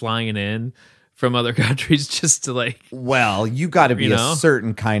like flying in from other countries just to like, Well, you got to be You know? a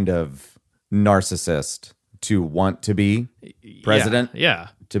certain kind of narcissist to want to be president Yeah.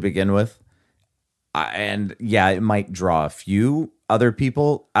 to begin with. And yeah, it might draw a few other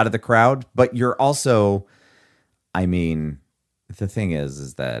people out of the crowd, but you're also, I mean, the thing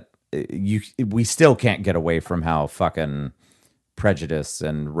is that we still can't get away from how fucking prejudiced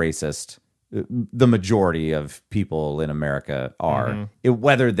and racist the majority of people in America are,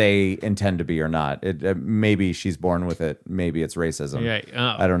 whether they intend to be or not. Maybe she's born with it. Maybe it's racism.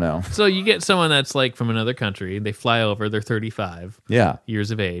 Yeah. I don't know. So you get someone that's like from another country, they fly over, they're 35 Yeah. years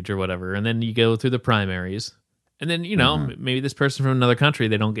of age or whatever, and then you go through the primaries. And then, you know, maybe this person from another country,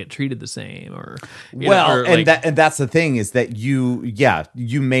 they don't get treated the same, or you Well, know, or and like, that's the thing is that you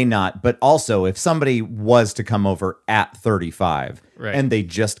may not, but also if somebody was to come over at 35 Right. and they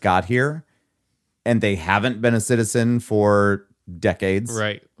just got here and they haven't been a citizen for decades,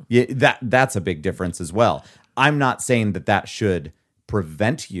 right. yeah, that's a big difference as well. I'm not saying that should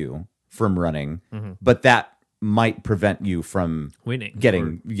prevent you from running, but that might prevent you from Winning,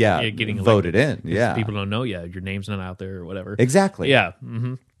 getting or, getting voted elected. in. If Yeah, people don't know you, your name's not out there or whatever. exactly. Yeah,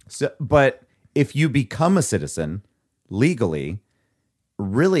 So, but if you become a citizen legally,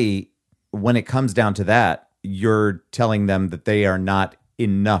 really, when it comes down to that, you're telling them that they are not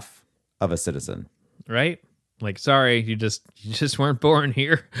enough of a citizen. right. Like, sorry, you just weren't born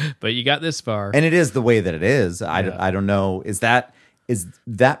here, but you got this far. And it is the way that it is. Yeah. I don't know. Is that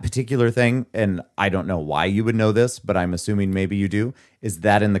particular thing, and I don't know why you would know this, but I'm assuming maybe you do. Is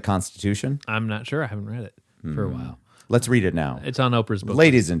that in the Constitution? I'm not sure. I haven't read it for a while. Let's read it now. It's on Oprah's book.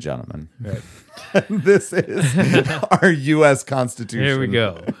 Ladies and gentlemen, Right. this is our U.S. Constitution. Here we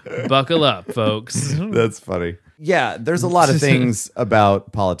go. Buckle up, folks. That's funny. Yeah, there's a lot of things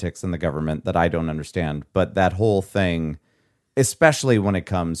about politics and the government that I don't understand, but that whole thing, especially when it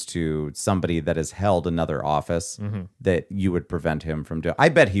comes to somebody that has held another office, that you would prevent him from doing. I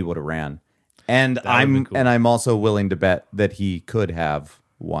bet he would have ran, and would've been cool. I'm also willing to bet that he could have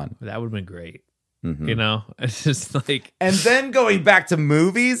won. That would have been great. You know, it's just like, And then going back to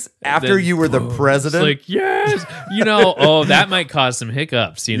movies after then you were the boom. president. It's like, yes, you know, oh, that might cause some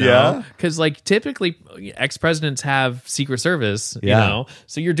hiccups, you know, Yeah. because like typically ex-presidents have Secret Service, you Yeah. know,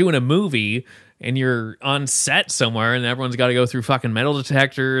 so you're doing a movie and you're on set somewhere and everyone's got to go through fucking metal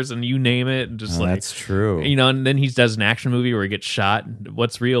detectors and you name it, and just Oh, like, that's true. you know, and then he does an action movie where he gets shot.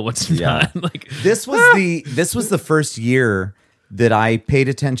 What's real? What's Yeah. not? Like, This was the first year that I paid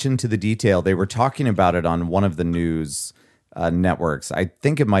attention to the detail. They were talking about it on one of the news networks. I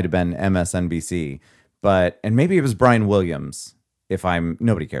think it might have been MSNBC, and maybe it was Brian Williams.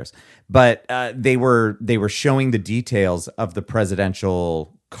 Nobody cares. But they were showing the details of the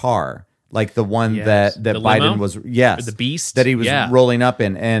presidential car, like the one Yes. that The Biden limo? was, yes, The Beast? that he was Yeah. rolling up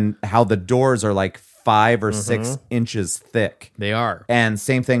in, and how the doors are like 5 or 6 Mm-hmm. inches thick. they are. And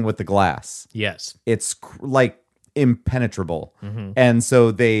same thing with the glass. Yes. It's like impenetrable. And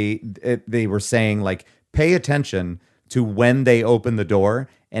so they were saying, like, pay attention to when they open the door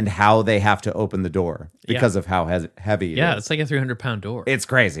and how they have to open the door because of how heavy it Yeah. is. It's like a 300-pound door. It's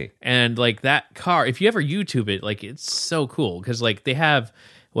crazy. And like that car, if you ever YouTube it, like it's so cool because like they have,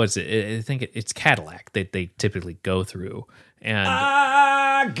 what's it? I think it's Cadillac that they typically go through. And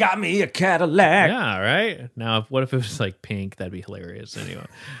I got me a Cadillac. yeah, right. Now, what if it was like pink? That'd be hilarious. Anyway,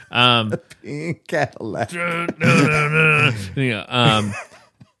 Cadillac. yeah.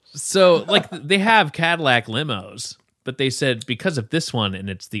 So like they have Cadillac limos, but they said because of this one and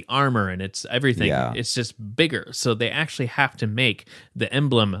it's the armor and it's everything, Yeah. it's just bigger. So they actually have to make the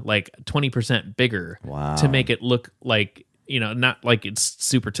emblem like 20% bigger Wow. to make it look like, you know, not like it's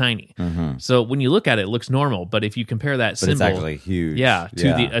super tiny. So when you look at it, it looks normal. But if you compare that But symbol, it's actually huge. yeah,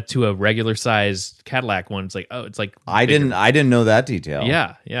 to a regular sized Cadillac one, it's like, oh, it's like I bigger. didn't know that detail.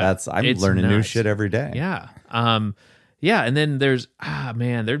 Yeah, yeah. I'm It's learning new nuts. shit every day. Yeah. Yeah, and then there's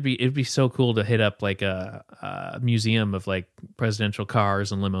man, it'd be so cool to hit up like a museum of like presidential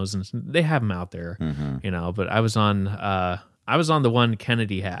cars and limos, and they have them out there, you know. But I was on the one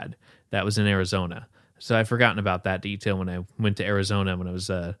Kennedy had that was in Arizona, so I'd forgotten about that detail when I went to Arizona when I was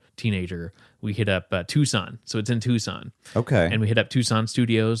a teenager. We hit up Tucson, so it's in Tucson. Okay. And we hit up Tucson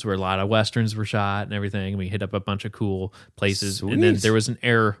Studios where a lot of Westerns were shot and everything. And we hit up a bunch of cool places. And then Sweet. there was an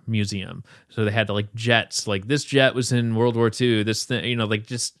air museum. So they had like jets. Like this jet was in World War II. This thing, you know, like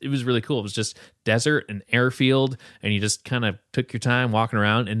just, it was really cool. It was just desert and airfield. And you just kind of took your time walking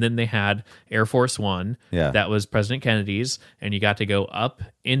around. And then they had Air Force One. Yeah. That was President Kennedy's. And you got to go up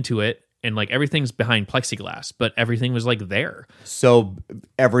into it and like everything's behind plexiglass, but everything was like there. So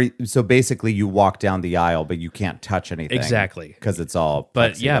basically you walk down the aisle, but you can't touch anything. Exactly. Because it's all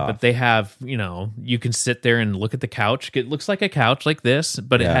But plexied yeah, off. but they have, you can sit there and look at the couch. It looks like a couch like this,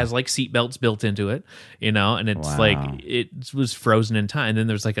 but it Yeah. has like seat belts built into it, and it's Wow. like it was frozen in time. And then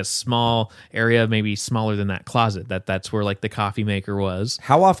there's like a small area, maybe smaller than that closet. That's where like the coffee maker was.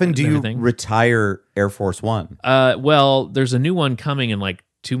 How often do you everything. retire Air Force One? Well, there's a new one coming in like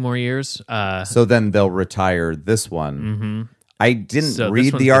 2 more years. So then they'll retire this one. Mm-hmm. I didn't So this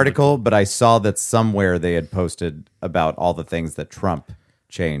read one's the gonna article, but I saw that somewhere they had posted about all the things that Trump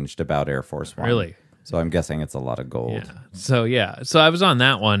changed about Air Force One. Really? So I'm guessing it's a lot of gold. So I was on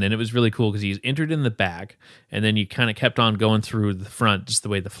that one, and it was really cool because he's entered in the back, and then you kind of kept on going through the front, just the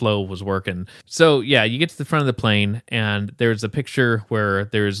way the flow was working. So yeah, you get to the front of the plane, and there's a picture where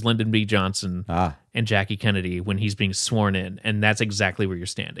there's Lyndon B. Johnson and Jackie Kennedy when he's being sworn in, and that's exactly where you're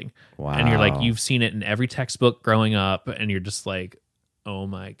standing. And you're like, Wow. you've seen it in every textbook growing up, and you're just like, oh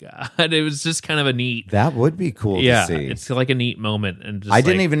my god, it was just kind of a neat. That would be cool Yeah, to see. it's like a neat moment, and just I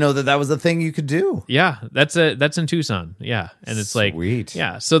didn't like- even know that was a thing you could do. Yeah, that's in Tucson. Yeah, and it's like Sweet.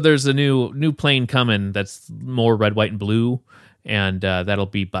 yeah. So there's a new plane coming that's more red, white, and blue, and that'll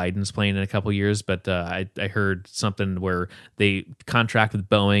be Biden's plane in a couple years. But I heard something where they contract with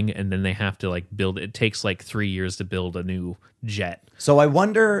Boeing, and then they have to like build. It takes like 3 years to build a new jet. So I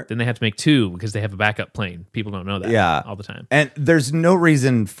wonder. Then they have to make 2 because they have a backup plane. People don't know that. Yeah. all the time. And there's no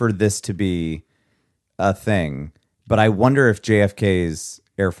reason for this to be a thing, but I wonder if JFK's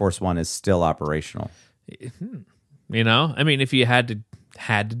Air Force One is still operational. I mean, if you had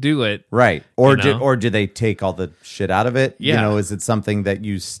to do it, Right. Or You know? do they take all the shit out of it? Yeah. Is it something that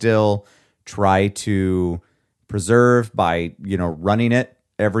you still try to preserve by, running it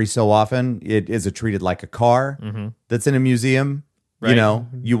every so often? Is it treated like a car that's in a museum? Right.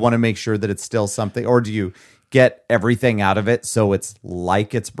 You want to make sure that it's still something, or do you get everything out of it so it's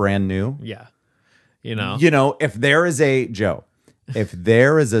like it's brand new? yeah, If there is if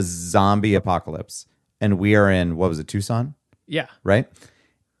there is a zombie apocalypse and we are in, what was it, Tucson? yeah. Right?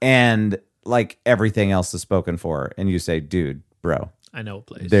 And like everything else is spoken for, and you say, dude, bro, I know a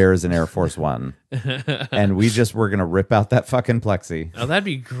place. there is an Air Force One, and we're gonna rip out that fucking plexi, Oh, that'd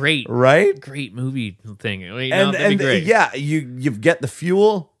be great. right? Great movie thing. And that'd be great. yeah, you get the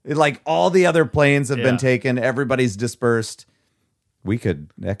fuel. Like all the other planes have Yeah. been taken, everybody's dispersed.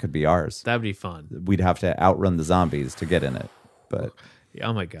 That could be ours. That'd be fun. We'd have to outrun the zombies to get in it, but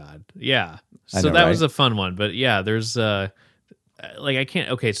Oh my god. Yeah. I So know, that was right? a fun one, but yeah, there's I can't.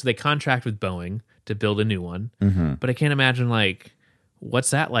 Okay, so they contract with Boeing to build a new one, Mm-hmm. but I can't imagine like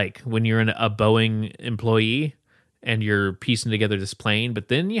what's that like when you're a Boeing employee and you're piecing together this plane, but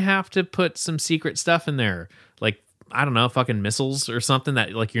then you have to put some secret stuff in there, like I don't know, fucking missiles or something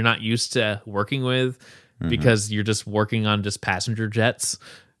that like you're not used to working with Mm-hmm. because you're just working on just passenger jets,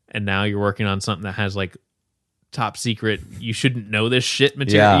 and now you're working on something that has like top secret. You shouldn't know this shit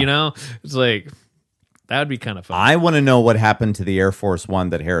material. Yeah. It's like. That would be kind of fun. I want to know what happened to the Air Force One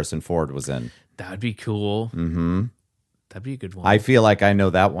that Harrison Ford was in. That would be cool. Mm-hmm. That'd be a good one. I feel like I know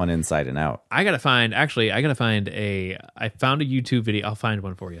that one inside and out. I found a YouTube video. I'll find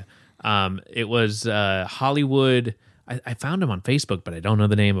one for you. It was Hollywood. I found him on Facebook, but I don't know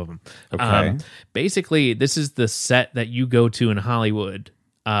the name of him. Okay. Basically, this is the set that you go to in Hollywood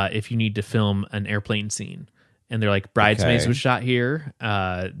if you need to film an airplane scene. And they're like, Bridesmaids Okay. was shot here.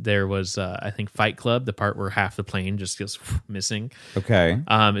 There was, I think, Fight Club, the part where half the plane just goes missing. Okay.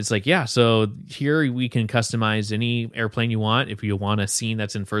 It's like, yeah, so here we can customize any airplane you want. If you want a scene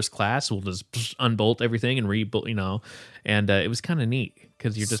that's in first class, we'll just unbolt everything and rebuild, And it was kind of neat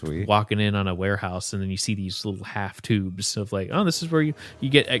because you're just Sweet. walking in on a warehouse and then you see these little half tubes of like, oh, this is where you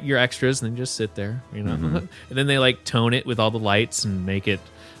get your extras, and then you just sit there, Mm-hmm. And then they like tone it with all the lights and make it,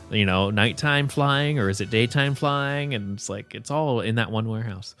 nighttime flying, or is it daytime flying? And it's like, it's all in that one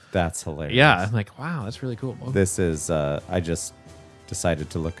warehouse. That's hilarious. Yeah. I'm like, wow, that's really cool. This is, I just decided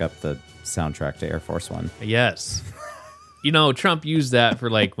to look up the soundtrack to Air Force One. Yes. Trump used that for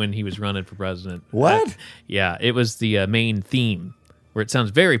like when he was running for president. What? Yeah, it was the main theme where it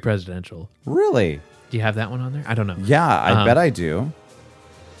sounds very presidential. Really? Do you have that one on there? I don't know. Yeah, I bet I do.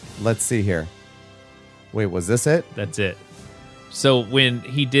 Let's see here. Wait, was this it? That's it. So when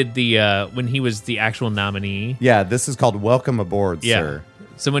he did when he was the actual nominee. Yeah, this is called Welcome Aboard, Yeah. sir.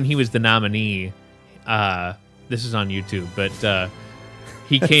 So when he was the nominee, this is on YouTube, but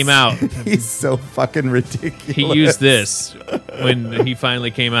he came out. He's so fucking ridiculous. He used this when he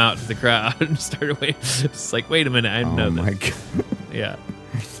finally came out to the crowd and started waiting. It's like, wait a minute, I didn't know Oh my this. god. Yeah.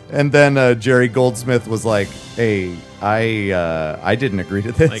 And then Jerry Goldsmith was like, "Hey, I didn't agree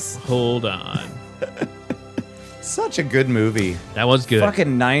to this." Like, hold on. Such a good movie. That was good.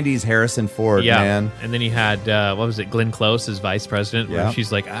 Fucking 90s Harrison Ford, yeah. man. And then you had, what was it, Glenn Close as vice president, where Yeah.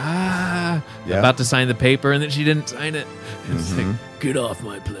 she's like, Yeah. about to sign the paper, and then she didn't sign it. And it's Mm-hmm. like, get off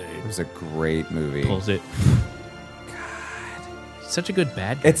my plate. It was a great movie. Pulls it. God. Such a good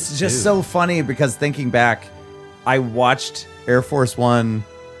bad guy. It's just too. so funny because thinking back, I watched Air Force One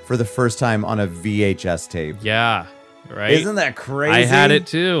for the first time on a VHS tape. Yeah. Right? Isn't that crazy? I had it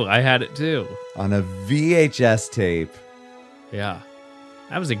too. On a VHS tape. Yeah.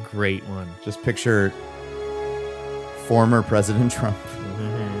 That was a great one. Just picture former President Trump.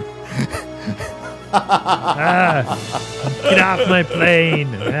 Get off my plane.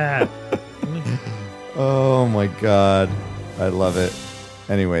 Oh my God. I love it.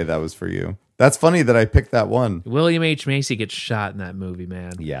 Anyway, that was for you. That's funny that I picked that one. William H. Macy gets shot in that movie,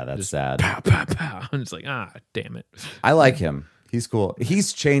 man. Yeah, that's Just sad. Pow, pow, pow. I'm just like, damn it. I like him. He's cool.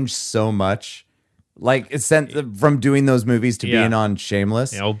 He's changed so much. Like it's sent from doing those movies to Yeah. being on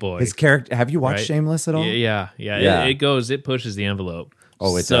Shameless. Oh, boy. His character. Have you watched Right? Shameless at all? Yeah. Yeah. It pushes the envelope.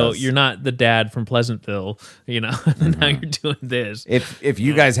 Oh, it so does. you're not the dad from Pleasantville, and now you're doing this. If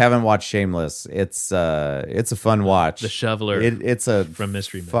you guys haven't watched Shameless, it's a fun watch. The shoveler It's a from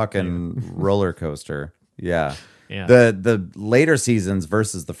Mystery Men. fucking roller coaster. Yeah. Yeah. The later seasons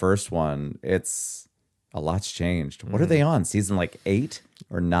versus the first one, it's a lot's changed. What are they on? Season like 8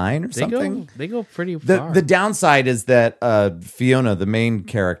 or 9 or something? They go pretty The far. the downside is that Fiona, the main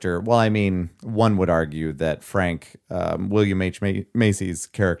character, well, I mean, one would argue that Frank, William H. Macy's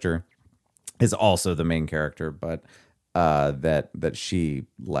character, is also the main character, but that she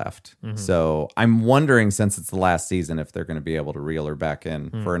left. So I'm wondering, since it's the last season, if they're going to be able to reel her back in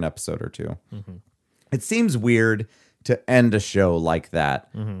for an episode or two. It seems weird to end a show like that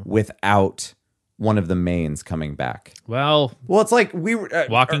without one of the mains coming back. well, Well, it's like we were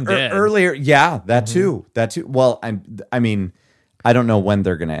Walking Dead. earlier. Yeah, that too. That too. Well, I mean, I don't know when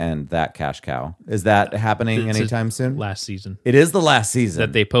they're going to end that cash cow. Is that happening it's anytime soon? last season It is the last season.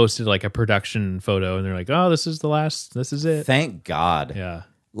 that they posted like a production photo, and they're like, "Oh, this is the last. This is it." Thank God. Yeah.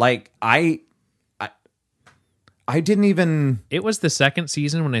 Like I didn't even. It was the second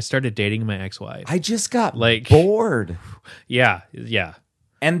season when I started dating my ex-wife. I just got Like- bored. Yeah.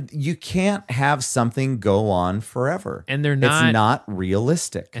 And you can't have something go on forever. And they're It's not- not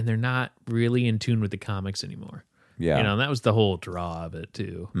realistic. And they're not really in tune with the comics anymore. Yeah. And that was the whole draw of it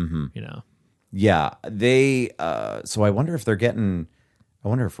too. Mm-hmm. Yeah, they. So I wonder if they're getting. I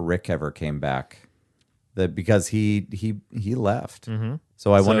wonder if Rick ever came back, because he left. Mm-hmm.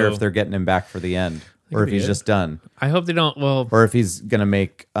 So I wonder So- if they're getting him back for the end, or could if be he's it. just done, I hope they don't. Well, or if he's gonna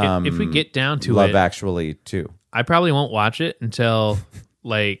make. if we get down to Love it, Actually too. I probably won't watch it until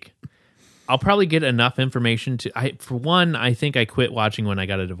like I'll probably get enough information to. For one, I think I quit watching when I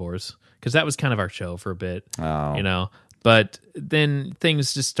got a divorce because that was kind of our show for a bit. Oh. But then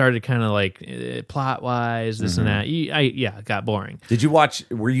things just started kind of like plot wise, this and that. It got boring. Did you watch?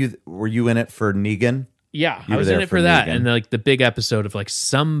 Were you in it for Negan? Yeah, You I were was there in it for for that, Negan. and like the big episode of like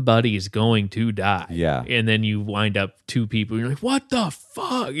somebody's going to die. Yeah. and then you wind up 2 people. You're like, what the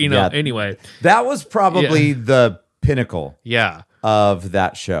fuck? Yeah. Anyway, That was probably the pinnacle yeah, of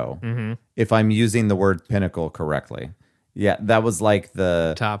that show, Mm-hmm. if I'm using the word pinnacle correctly. Yeah, that was like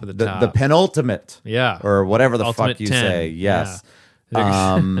the Top of the the top. penultimate. Yeah. Or whatever the Ultimate fuck you 10. say. Yes.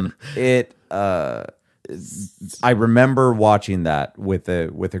 Yeah. I remember watching that with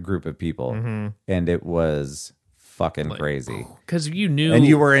a group of people, Mm-hmm. and it was fucking crazy. because you knew, And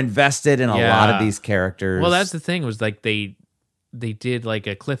you were invested in a lot of Yeah. these characters. Well, that's the thing was like they did like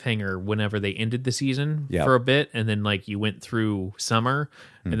a cliffhanger whenever they ended the season Yep. for a bit, and then like you went through summer,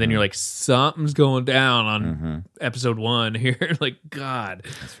 and Mm-hmm. then you're like something's going down on episode 1 here. Like God,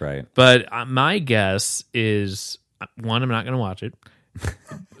 That's right. but my guess is one, I'm not going to watch it.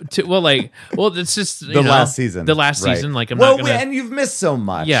 It's just The last season. The last Right. season, like I'm well, not going to. and you've missed so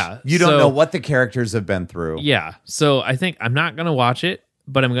much. Yeah, You don't so- know what the characters have been through. Yeah. So I think I'm not going to watch it,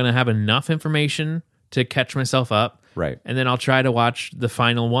 but I'm going to have enough information to catch myself up. Right. And then I'll try to watch the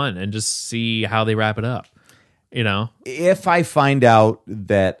final one and just see how they wrap it up. If I find out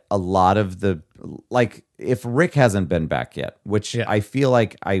that a lot of if Rick hasn't been back yet, which Yeah. I feel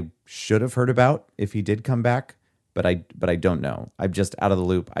like I should have heard about if he did come back, but I don't know. I'm just out of the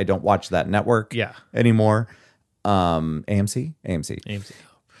loop. I don't watch that network Yeah. anymore. AMC.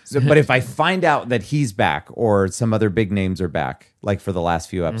 So, but if I find out that he's back or some other big names are back, like for the last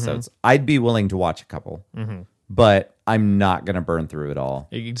few episodes, I'd be willing to watch a couple. but I'm not going to burn through it all.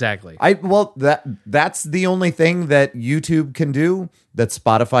 Exactly. That's the only thing that YouTube can do that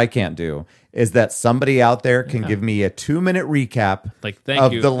Spotify can't do, is that somebody out there can give me a 2-minute recap Like, thank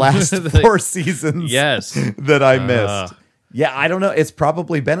of you. the last 4 seasons Yes. that I missed. Yeah, I don't know. It's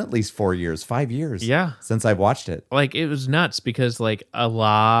probably been at least 4 years, 5 years Yeah. since I've watched it. Like, it was nuts because, like, a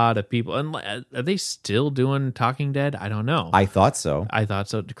lot of people, and are they still doing Talking Dead? I don't know. I thought so. I thought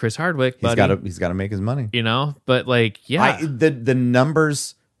so. Chris Hardwick, He's buddy, got to make his money. you know, but like, yeah, The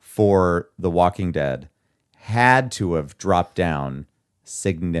numbers for The Walking Dead had to have dropped down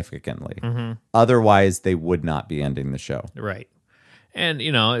significantly. Mm-hmm. Otherwise, they would not be ending the show. right. And,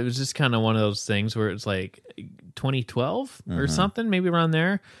 you know, it was just kind of one of those things where it's like 2012 or something, maybe around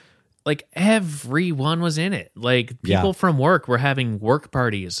there. Like, everyone was in it. Like, people Yeah. from work were having work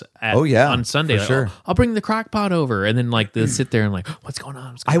parties on Sunday. for Like, sure. "Oh, I'll bring the crock pot over. And then, like, they'll sit there and, like, what's going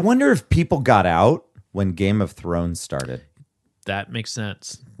on? What's going I wonder if people got out when Game of Thrones started. That makes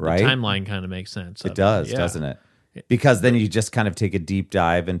sense. Right? The timeline kind of makes sense. It does, doesn't it? Because then you just kind of take a deep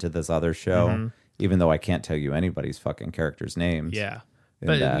dive into this other show, even though I can't tell you anybody's fucking characters' names. Yeah. in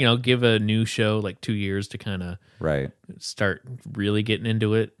But, that. you know, give a new show like 2 years to kind of Right. start really getting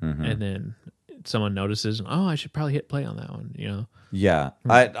into it. Mm-hmm. And then someone notices, oh, I should probably hit play on that one, you know? Yeah.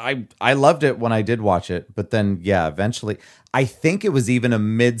 I loved it when I did watch it, but then eventually I think it was even a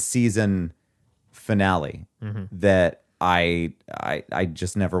mid-season finale that I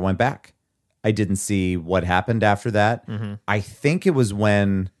just never went back. I didn't see what happened after that. I think it was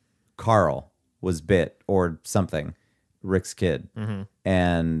when Carl was bit or something, Rick's kid.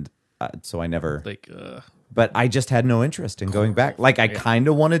 And so I never, Like, but I just had no interest in going back. Like I kind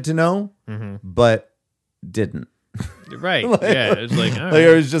of wanted to know, but didn't. right. Yeah. It's like, all Like I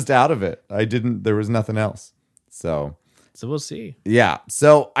right. was just out of it. There was nothing else. So So we'll see. yeah.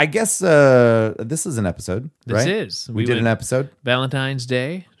 So I guess this is an episode, This right? is. We did went an episode. Valentine's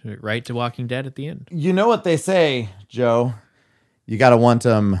Day, right to Walking Dead at the end. You know what they say, Joe? You got to want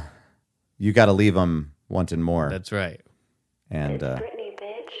them. You got to leave them wanting more. That's right. And Britney,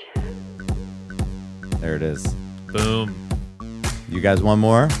 bitch. there it is. Boom. You guys want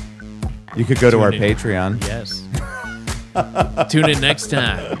more? You could go to our Tune in. Patreon. Yes. Tune in next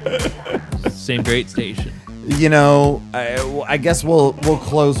time. Same great station. You know, I guess we'll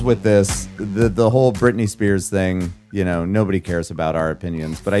close with this. The whole Britney Spears thing, you know, nobody cares about our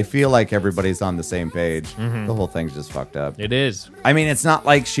opinions, but I feel like everybody's on the same page. The whole thing's just fucked up. It is. I mean, it's not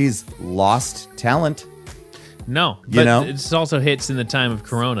like she's lost talent. No, You but know? it also hits in the time of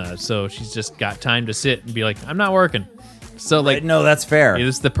Corona, so she's just got time to sit and be like, I'm not working. So, like, No, that's fair. it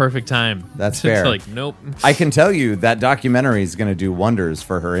is the perfect time. That's It's fair. like, nope. I can tell you that documentary is going to do wonders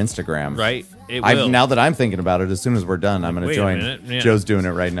for her Instagram. Right? It will. Now that I'm thinking about it, as soon as we're done, I'm going to Wait a join. minute, yeah. Joe's doing it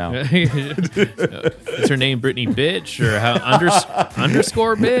right now. Is her name Brittany Bitch or how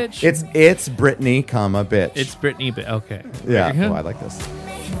underscore bitch? It's Brittany, comma bitch. It's Brittany Bitch. Okay. yeah. Oh, I like this.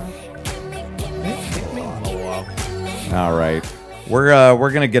 All right.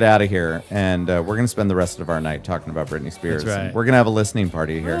 We're gonna get out of here, and we're gonna spend the rest of our night talking about Britney Spears. That's right. We're gonna have a listening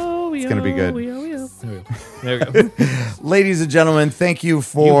party here. It's gonna be good. There we go. Ladies and gentlemen, thank you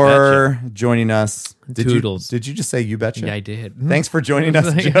for joining us. Toodles. Did you just say you betcha? Yeah, I did. Thanks for joining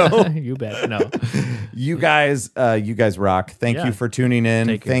us, Joe. You bet. No. You guys rock. Thank Yeah. you for tuning in.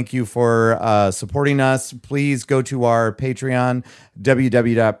 Take care. Thank you for supporting us. Please go to our Patreon,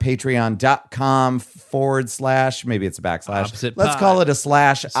 www.patreon.com/ maybe it's a backslash. Opposite Let's pod. call it a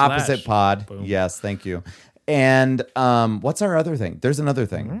slash slash. opposite pod. Boom. Yes, thank you. And what's our other thing? There's another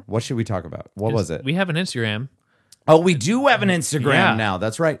thing. What should we talk about? What was it? We have an Instagram. Oh, we do have an Instagram Yeah. now.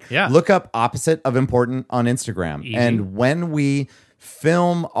 That's right. Yeah. Look up Opposite of Important on Instagram. Easy. And when we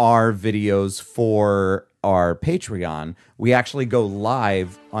film our videos for our Patreon, we actually go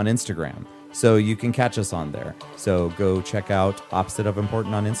live on Instagram. So you can catch us on there. So go check out Opposite of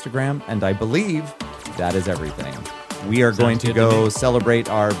Important on Instagram. And I believe that is everything. We are going to good to go me.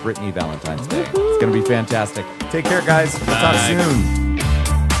 celebrate our Brittany Valentine's Day. It's going to be fantastic. Take care, guys. We'll talk Bye. soon.